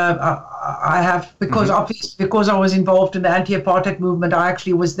Mandela I have, because obviously, because I was involved in the anti-apartheid movement. I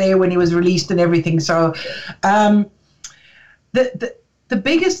actually was there when he was released and everything. So, the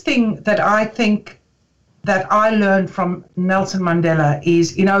biggest thing that I think that I learned from Nelson Mandela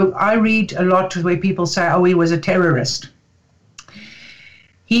is, I read a lot where people say, oh, he was a terrorist.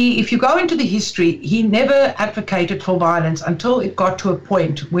 If you go into the history, he never advocated for violence until it got to a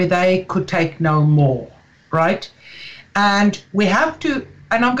point where they could take no more, right? And we have to,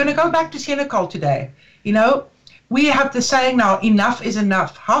 and I'm going to go back to Senegal today. We have the saying now, enough is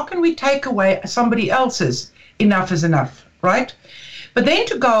enough. How can we take away somebody else's enough is enough, right? But then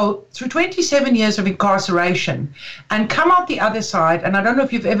to go through 27 years of incarceration and come out the other side, and I don't know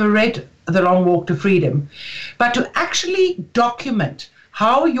if you've ever read The Long Walk to Freedom, but to actually document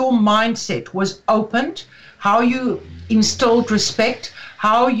how your mindset was opened, how you instilled respect,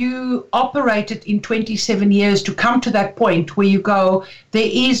 how you operated in 27 years to come to that point where you go, there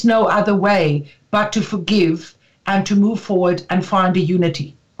is no other way but to forgive and to move forward and find a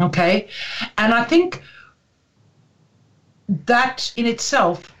unity, okay? And I think that in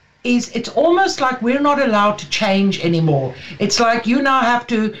itself it's almost like we're not allowed to change anymore. It's like you have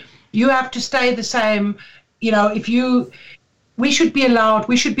to stay the same, we should be allowed,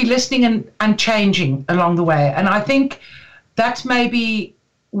 we should be listening and changing along the way. And I think that's maybe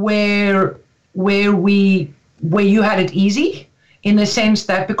where you had it easy, in the sense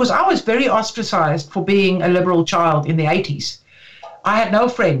that, because I was very ostracized for being a liberal child in the 80s. I had no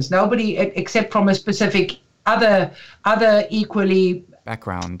friends, nobody except from a specific other equally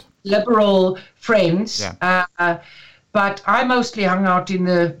background liberal friends. Yeah. But I mostly hung out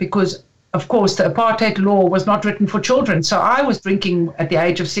because of course, the apartheid law was not written for children. So I was drinking at the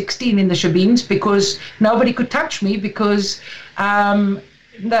age of 16 in the shebeens because nobody could touch me, because I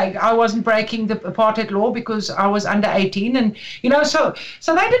wasn't breaking the apartheid law because I was under 18. And, so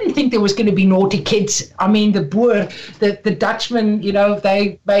they didn't think there was going to be naughty kids. I mean, the Boer, the Dutchmen,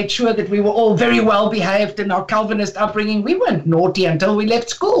 they made sure that we were all very well behaved in our Calvinist upbringing. We weren't naughty until we left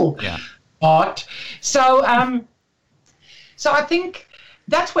school. Yeah. But so I think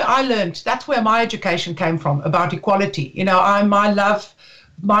that's where I learned. That's where my education came from, about equality.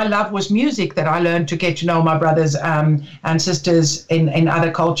 My love was music, that I learned to get to know my brothers and sisters in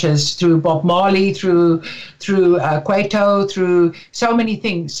other cultures through Bob Marley, through Kwaito, through so many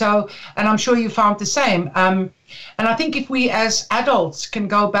things. So, and I'm sure you found the same. And I think if we as adults can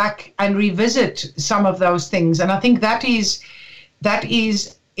go back and revisit some of those things, and I think that is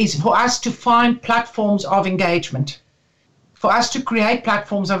for us to find platforms of engagement. For us to create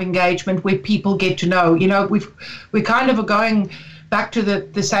platforms of engagement where people get to know, we kind of are going back to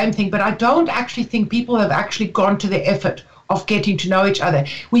the same thing, but I don't actually think people have actually gone to the effort of getting to know each other.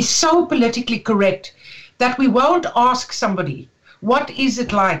 We're so politically correct that we won't ask somebody, what is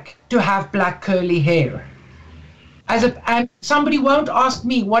it like to have black curly hair? And somebody won't ask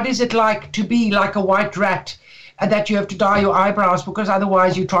me, what is it like to be like a white rat, that you have to dye your eyebrows because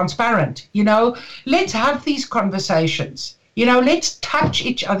otherwise you're transparent? Let's have these conversations. Let's touch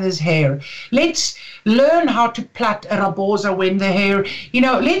each other's hair. Let's learn how to plait a rabosa when the hair,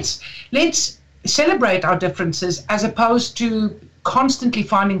 let's celebrate our differences as opposed to constantly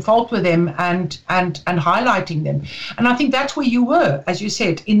finding fault with them and highlighting them. And I think that's where you were, as you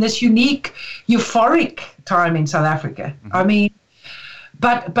said, in this unique, euphoric time in South Africa. Mm-hmm. I mean,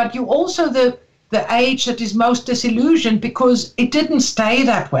 but you also the age that is most disillusioned because it didn't stay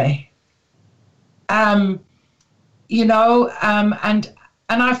that way. And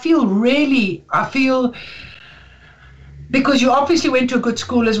I feel because you obviously went to a good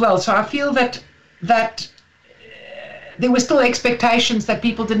school as well. So I feel that there were still expectations that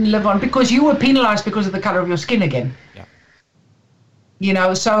people didn't live on because you were penalized because of the color of your skin again.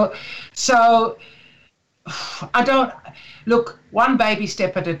 Yeah. So I don't look one baby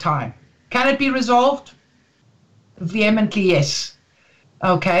step at a time. Can it be resolved? Vehemently, yes.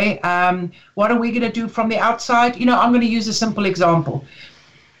 Okay. What are we going to do from the outside? I'm going to use a simple example.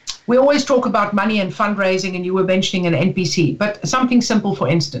 We always talk about money and fundraising, and you were mentioning an NPC, but something simple, for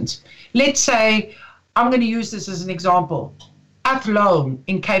instance. Let's say, I'm going to use this as an example. Athlone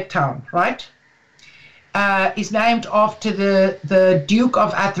in Cape Town, right, is named after the Duke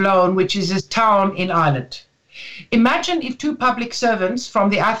of Athlone, which is a town in Ireland. Imagine if 2 public servants from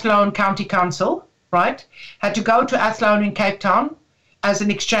the Athlone County Council, right, had to go to Athlone in Cape Town as an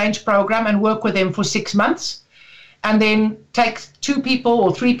exchange program and work with them for 6 months, and then take 2 people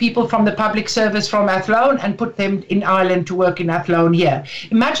or 3 people from the public service from Athlone and put them in Ireland to work in Athlone here.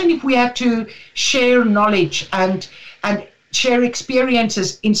 Imagine if we had to share knowledge and share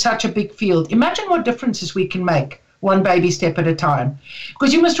experiences in such a big field. Imagine what differences we can make, one baby step at a time.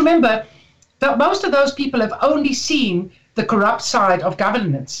 Because you must remember that most of those people have only seen the corrupt side of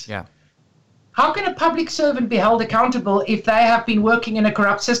governance. Yeah. How can a public servant be held accountable if they have been working in a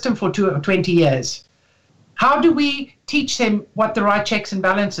corrupt system for 20 years? How do we teach them what the right checks and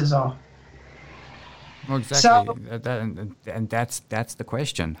balances are? Well, exactly. And that's the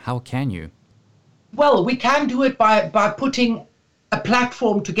question. How can you? Well, we can do it by putting a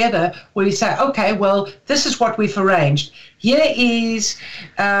platform together where we say, okay, well, this is what we've arranged. Here is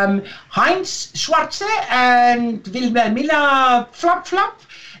Heinz Schwarze and Wilhelmina Flop,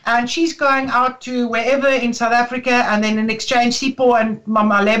 and she's going out to wherever in South Africa, and then in exchange, Sipho and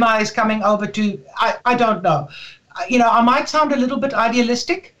Mama Lema is coming over to, I don't know. I might sound a little bit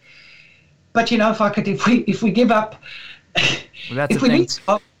idealistic, but if we give up, well, that's if the we thing. need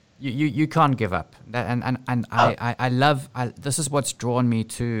to, you can't give up. I love this is what's drawn me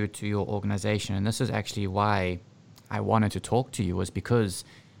to your organization, and this is actually why I wanted to talk to you, was because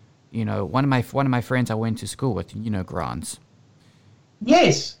one of my friends I went to school with, Grant.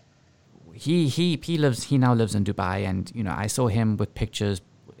 Yes. He now lives in Dubai, and I saw him with pictures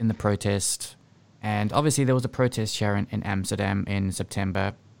in the protest, and obviously there was a protest here in Amsterdam in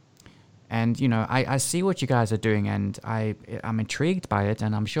September. And, I see what you guys are doing, and I'm intrigued by it,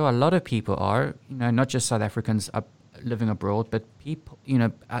 and I'm sure a lot of people are, not just South Africans living abroad, but people,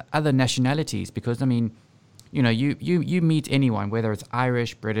 other nationalities, because, you meet anyone, whether it's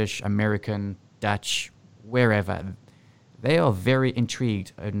Irish, British, American, Dutch, wherever, they are very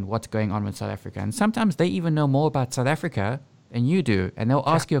intrigued in what's going on with South Africa. And sometimes they even know more about South Africa than you do, and they'll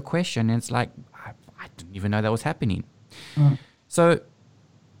ask you a question, and it's like, I didn't even know that was happening. Mm. So,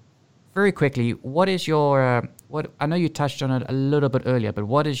 very quickly, what is your, I know you touched on it a little bit earlier, but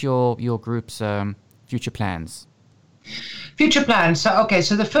what is your group's future plans? Future plans. So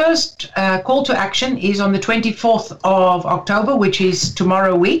the first call to action is on the 24th of October, which is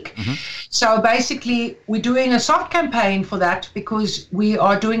tomorrow week. Mm-hmm. So basically, we're doing a soft campaign for that because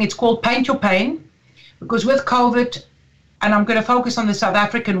it's called Paint Your Pain, because with COVID, and I'm going to focus on the South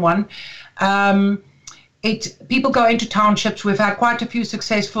African one, people go into townships. We've had quite a few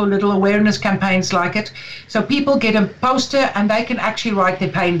successful little awareness campaigns like it. So people get a poster and they can actually write their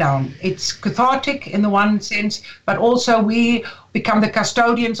pain down. It's cathartic in the one sense, but also we become the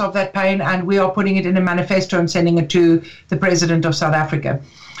custodians of that pain, and we are putting it in a manifesto and sending it to the President of South Africa.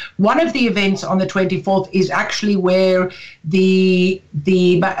 One of the events on the 24th is actually where the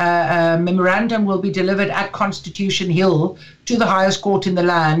memorandum will be delivered at Constitution Hill to the highest court in the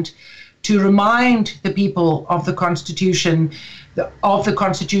land, to remind the people of the Constitution, of the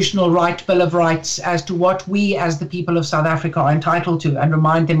Constitutional Bill of Rights, as to what we as the people of South Africa are entitled to, and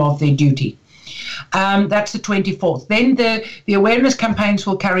remind them of their duty. That's the 24th. Then the awareness campaigns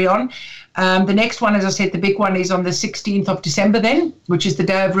will carry on. The next one, as I said, the big one is on the 16th of December then, which is the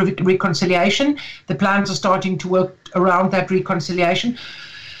day of reconciliation. The plans are starting to work around that reconciliation.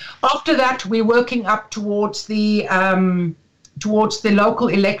 After that, we're working up towards the local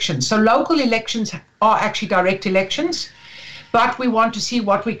elections. So local elections are actually direct elections, but we want to see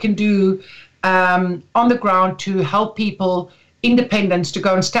what we can do on the ground to help people, independents, to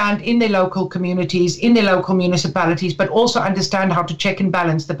go and stand in their local communities, in their local municipalities, but also understand how to check and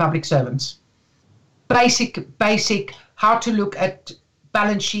balance the public servants. Basic, how to look at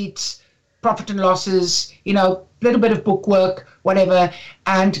balance sheets, profit and losses, little bit of bookwork, whatever,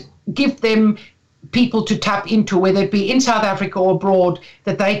 and give them people to tap into, whether it be in South Africa or abroad,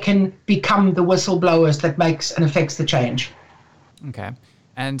 that they can become the whistleblowers that makes and affects the change. Okay.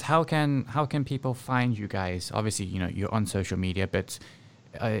 And how can people find you guys? Obviously, you're on social media, but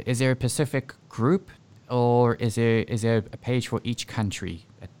is there a specific group, or is there a page for each country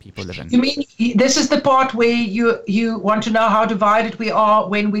that people live in? You mean this is the part where you want to know how divided we are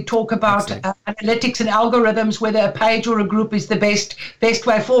when we talk about analytics and algorithms, whether a page or a group is the best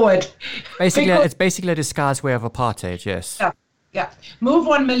way forward? Basically, it's basically a disguised way of apartheid. Yes. Yeah. Move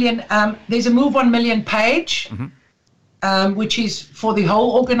 1 million. There's a Move 1 million page. Mm-hmm. Which is for the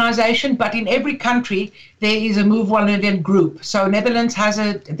whole organization, but in every country there is a Move 1 Million group. So Netherlands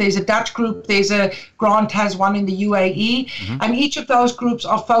there's a Dutch group, there's a Grant has one in the UAE, and each of those groups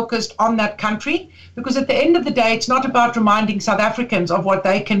are focused on that country, because at the end of the day, it's not about reminding South Africans of what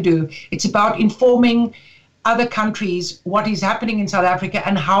they can do. It's about informing other countries what is happening in South Africa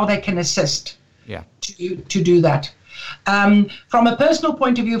and how they can assist to do that. From a personal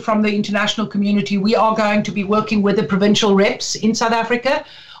point of view, from the international community, we are going to be working with the provincial reps in South Africa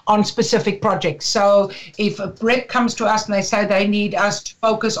on specific projects. So if a rep comes to us and they say they need us to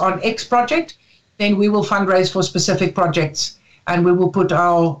focus on X project, then we will fundraise for specific projects, and we will put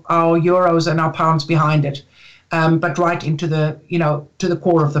our euros and our pounds behind it, but right into to the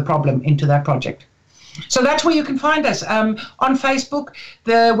core of the problem, into that project. So that's where you can find us. On Facebook,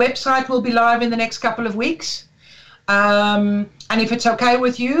 the website will be live in the next couple of weeks. And if it's okay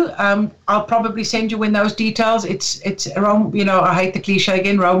with you, I'll probably send you in those details. It's Rome, I hate the cliche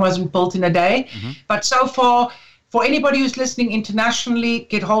again, Rome wasn't built in a day. Mm-hmm. But so far, for anybody who's listening internationally,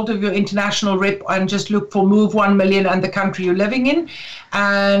 get hold of your international rep and just look for Move 1 Million and the country you're living in.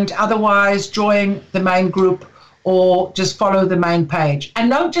 And otherwise, join the main group or just follow the main page. And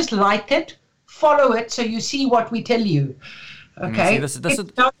don't just like it, follow it so you see what we tell you. Okay, this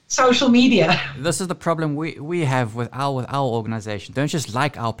is not social media. This is the problem we have with our organization. Don't just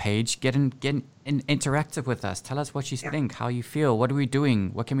like our page. Get interactive with us. Tell us what you think, how you feel. What are we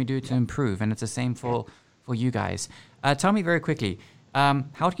doing? What can we do to improve? And it's the same for you guys. Tell me very quickly.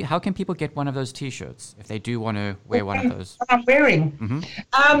 How can people get one of those T-shirts if they do want to wear one of those? What I'm wearing.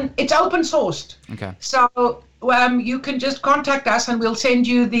 Mm-hmm. It's open sourced. Okay. So you can just contact us and we'll send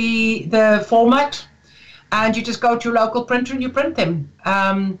you the format. And you just go to your local printer and you print them.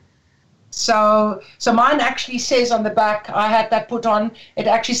 So mine actually says on the back, I had that put on, it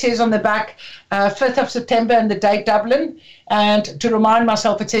actually says on the back, 5th of September and the date Dublin. And to remind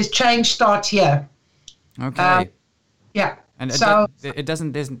myself, it says change starts here. Okay. Yeah. And so it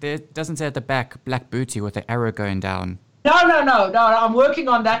doesn't say at the back, black booty with the arrow going down. No, I'm working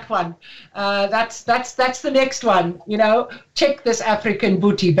on that one. That's the next one, check this African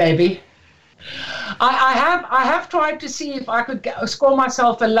booty, baby. I have tried to see if I could score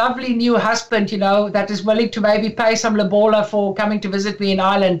myself a lovely new husband, that is willing to maybe pay some lobola for coming to visit me in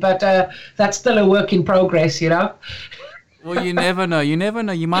Ireland, but that's still a work in progress, Well, you never know. You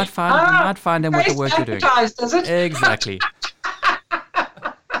might find them with the work you're doing. Does it? Exactly.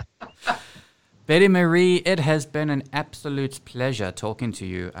 Betty Marie, it has been an absolute pleasure talking to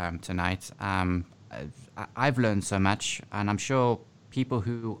you tonight. I've learned so much, and I'm sure people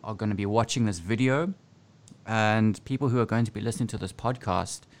who are going to be watching this video and people who are going to be listening to this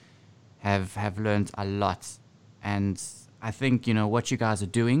podcast have learned a lot. And I think, what you guys are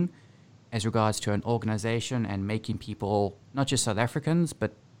doing as regards to an organization and making people, not just South Africans,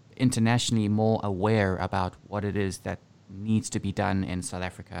 but internationally more aware about what it is that needs to be done in South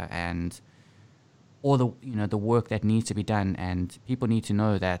Africa and all the work that needs to be done. And people need to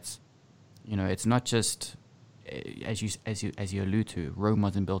know that, it's not just, as you allude to, Rome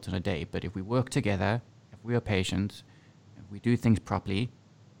wasn't built in a day. But if we work together, if we are patient, if we do things properly,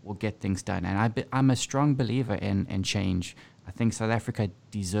 we'll get things done. And I'm a strong believer in change. I think South Africa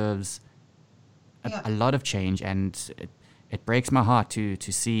deserves a lot of change, and it breaks my heart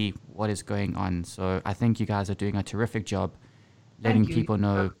to see what is going on. So I think you guys are doing a terrific job letting people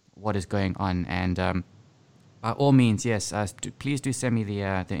know what is going on. And By all means, yes. Please do send me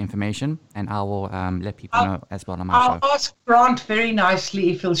the information, and I will let people know as well on my I'll show. ask Grant very nicely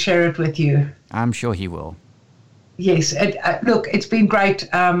if he'll share it with you. I'm sure he will. Yes, look, it's been great.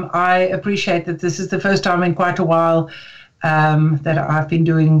 I appreciate that this is the first time in quite a while that I've been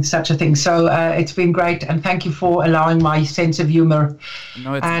doing such a thing. So it's been great, and thank you for allowing my sense of humor.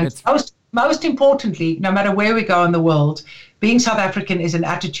 No, And most importantly, no matter where we go in the world, being South African is an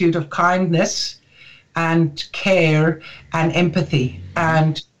attitude of kindness and care and empathy.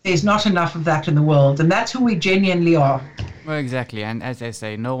 And there's not enough of that in the world. And that's who we genuinely are. well, exactly. And as they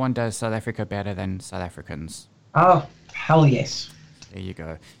say, no one does South Africa better than South Africans. Oh, hell yes. There you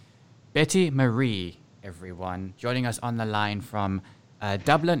go. Betty Marie, everyone, joining us on the line from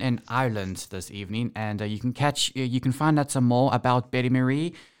Dublin in Ireland this evening. And you can find out some more about Betty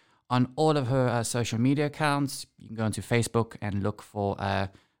Marie on all of her social media accounts. You can go into Facebook and look for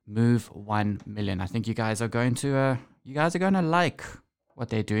Move 1 Million. I think you guys are going to like what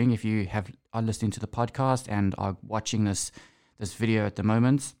they're doing if you are listening to the podcast and are watching this video at the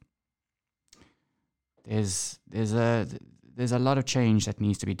moment. There's a lot of change that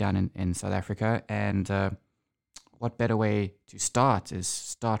needs to be done in South Africa, and what better way to start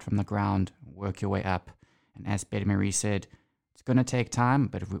from the ground, work your way up. And as Betty Marie said, it's going to take time,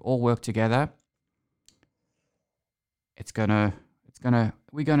 but if we all work together,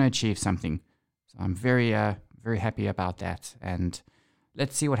 we're gonna achieve something. So I'm very very happy about that, and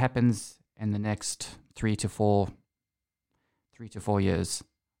let's see what happens in the next 3 to 4 years.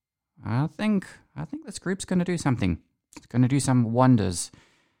 I think this group's going to do something. It's going to do some wonders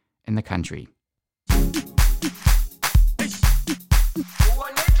in the country.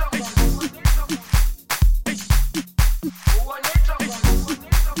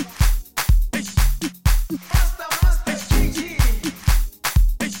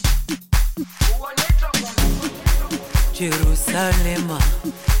 Jerusalema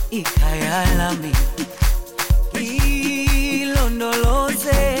ikhaya lami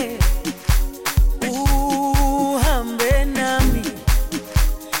ilondoloze uhambe nami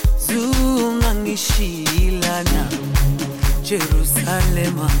zungangishilana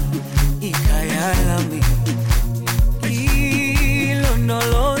Jerusalema ikhaya lami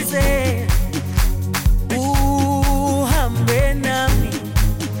ilondoloze uhambe nami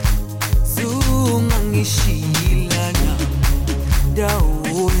zungangishilana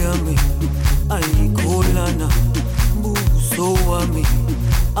dawo yami ayikholana buso wami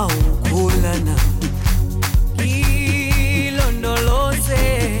awukholana ilondoloze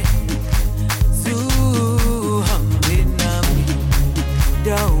zuhambe nami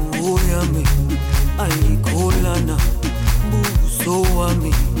dawo yami ayikholana buso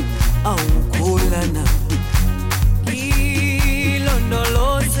wami awukholana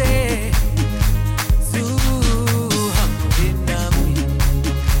ilondoloze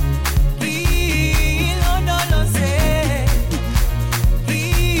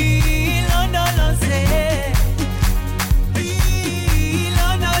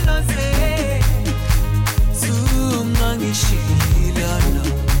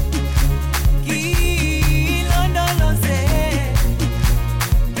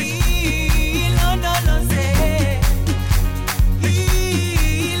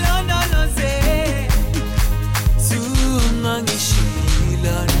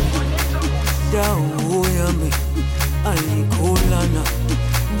dawo yami ayikholana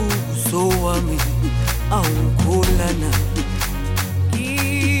buso wami awukholana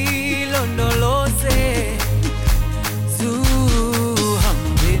ilondoloze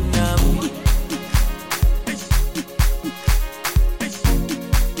zuhambe nami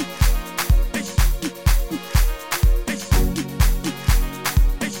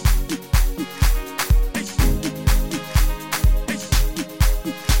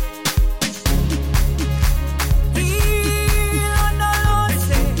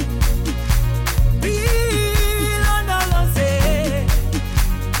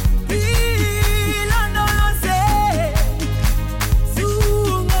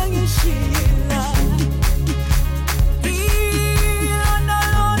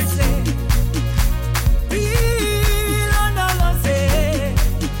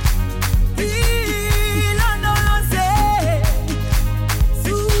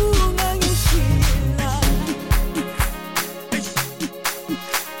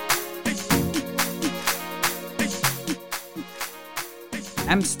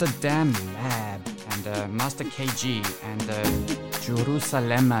AmsterdamLAB and Master KG and the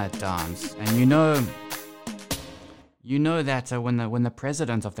Jerusalem dance. And you know that when the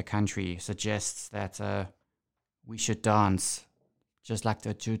president of the country suggests that we should dance just like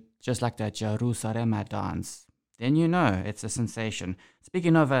the Jerusalem dance, then you know it's a sensation.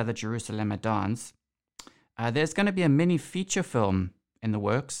 Speaking of the Jerusalem dance, there's going to be a mini feature film in the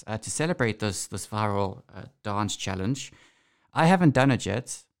works to celebrate this viral dance challenge. I haven't done it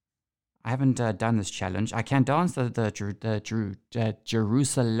yet. I haven't done this challenge. I can dance the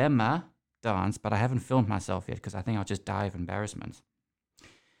Jerusalem dance, but I haven't filmed myself yet because I think I'll just die of embarrassment.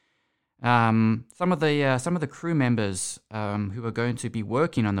 Some of the crew members who are going to be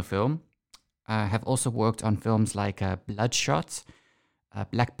working on the film have also worked on films like Bloodshot,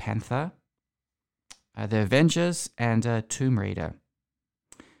 Black Panther, The Avengers, and Tomb Raider.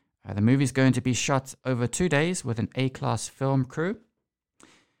 The movie's going to be shot over 2 days with an A-class film crew,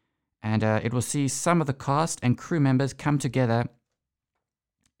 and it will see some of the cast and crew members come together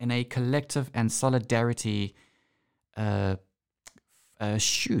in a collective and solidarity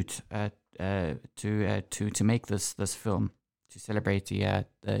shoot to make this film to celebrate the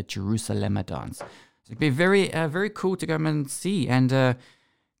Jerusalem dance. So it'd be very cool to go and see. And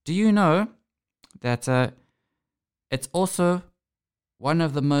do you know that it's also one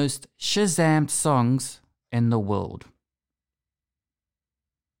of the most Shazammed songs in the world?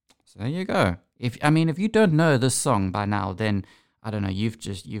 So there you go. If you don't know this song by now, then I don't know.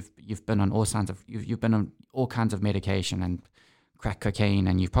 You've been on all kinds of medication and crack cocaine,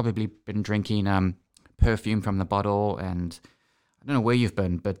 and you've probably been drinking perfume from the bottle, and I don't know where you've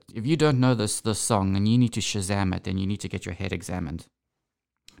been. But if you don't know this song and you need to Shazam it, then you need to get your head examined.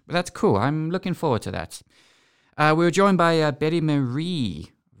 But that's cool. I'm looking forward to that. We were joined by Betty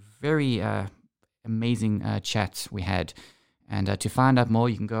Marie. Very amazing chat we had. And to find out more,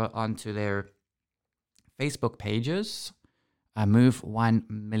 you can go onto their Facebook pages. Move 1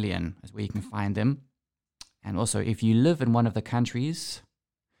 Million is where you can find them. And also, if you live in one of the countries,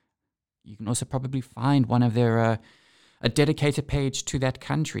 you can also probably find one of their a dedicated page to that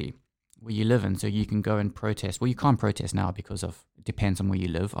country where you live in, so you can go and protest. Well, you can't protest now because it depends on where you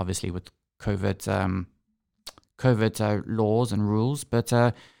live, obviously with COVID laws and rules. But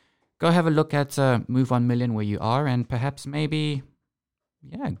go have a look at Move 1 Million where you are, and perhaps maybe,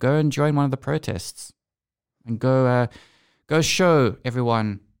 go and join one of the protests and go show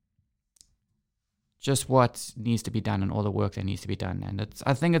everyone just what needs to be done and all the work that needs to be done. And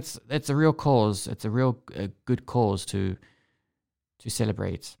I think it's a real cause. It's a real good cause to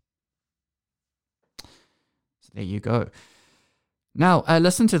celebrate. So there you go. Now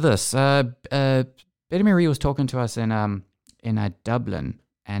listen to this. Betty Marie was talking to us in Dublin,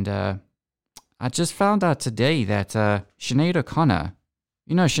 and I just found out today that Sinead O'Connor,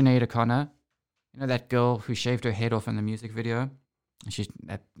 you know Sinead O'Connor, you know that girl who shaved her head off in the music video, she's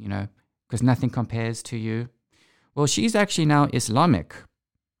because nothing compares to you. Well, she's actually now Islamic,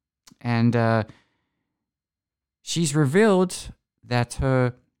 and she's revealed that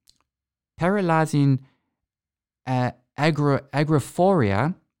her paralyzing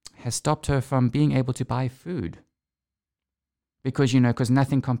agoraphoria has stopped her from being able to buy food. Because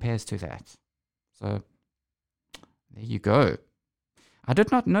nothing compares to that. So there you go. I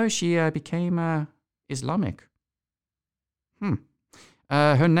did not know she became Islamic.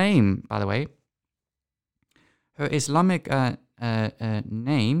 Her name, by the way, her Islamic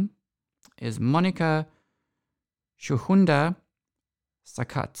name is Monica Shuhunda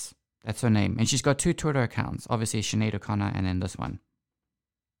Sakat. That's her name. And she's got 2 Twitter accounts. Obviously, Sinead O'Connor and then this one.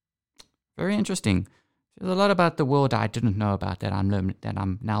 Very interesting. There's a lot about the world I didn't know about that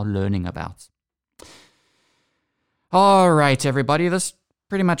I'm now learning about. All right, everybody. This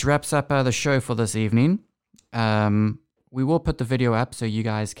pretty much wraps up the show for this evening. We will put the video up so you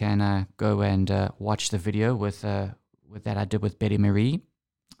guys can go and watch the video with that I did with Betty Marie.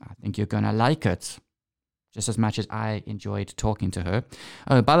 I think you're gonna like it just as much as I enjoyed talking to her.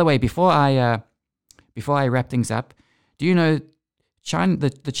 Oh, by the way, before I wrap things up, do you know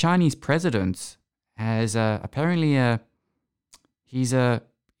the Chinese president has apparently he's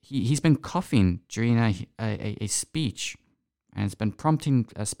been coughing during a speech, and it's been prompting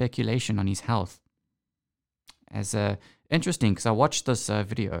speculation on his health. As interesting, because I watched this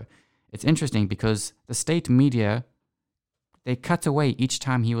video. It's interesting because the state media, they cut away each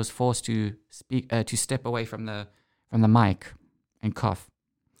time he was forced to speak, to step away from the mic and cough.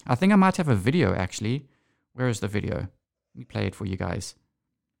 I think I might have a video actually. Where is the video? Let me play it for you guys.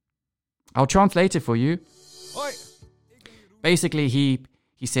 I'll translate it for you. Basically, he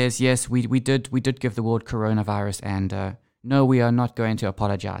says, yes, we did give the word coronavirus, and no, we are not going to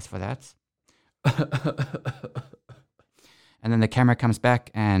apologize for that. And then the camera comes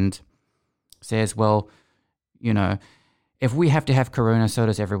back and says, well, if we have to have corona, so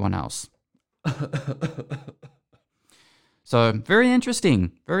does everyone else. So very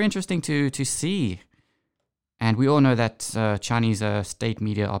interesting to see. And we all know that Chinese state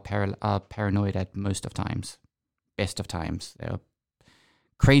media are paranoid at most of times. Best of times. They're a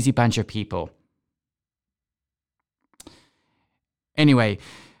crazy bunch of people. Anyway,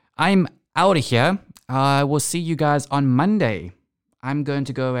 I'm out of here. I will see you guys on Monday. I'm going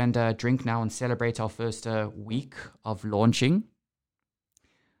to go and drink now and celebrate our first week of launching.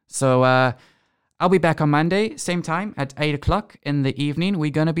 So I'll be back on Monday, same time at 8 o'clock in the evening. We're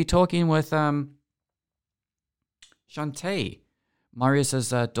going to be talking with Shantae, Marius's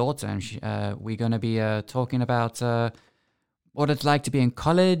daughter. And we're going to be talking about what it's like to be in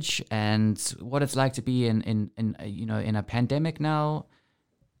college and what it's like to be in a pandemic now.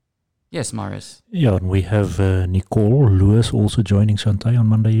 Yes, Marius. Yeah, and we have Nicole Lewis also joining Shantae on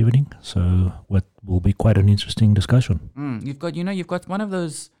Monday evening. So what will be quite an interesting discussion. You've got one of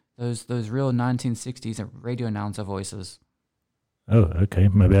those real 1960s radio announcer voices. Oh, okay.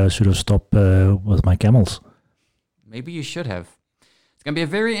 Maybe I should have stopped with my camels. Maybe you should have. It's going to be a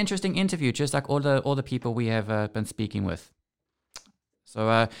very interesting interview, just like all the people we have been speaking with.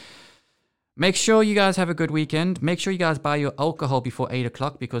 So make sure you guys have a good weekend. Make sure you guys buy your alcohol before 8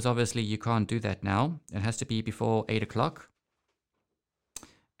 o'clock, because obviously you can't do that now. It has to be before 8 o'clock.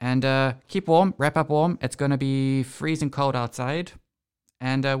 And keep warm, wrap up warm. It's going to be freezing cold outside.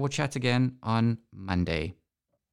 And we'll chat again on Monday.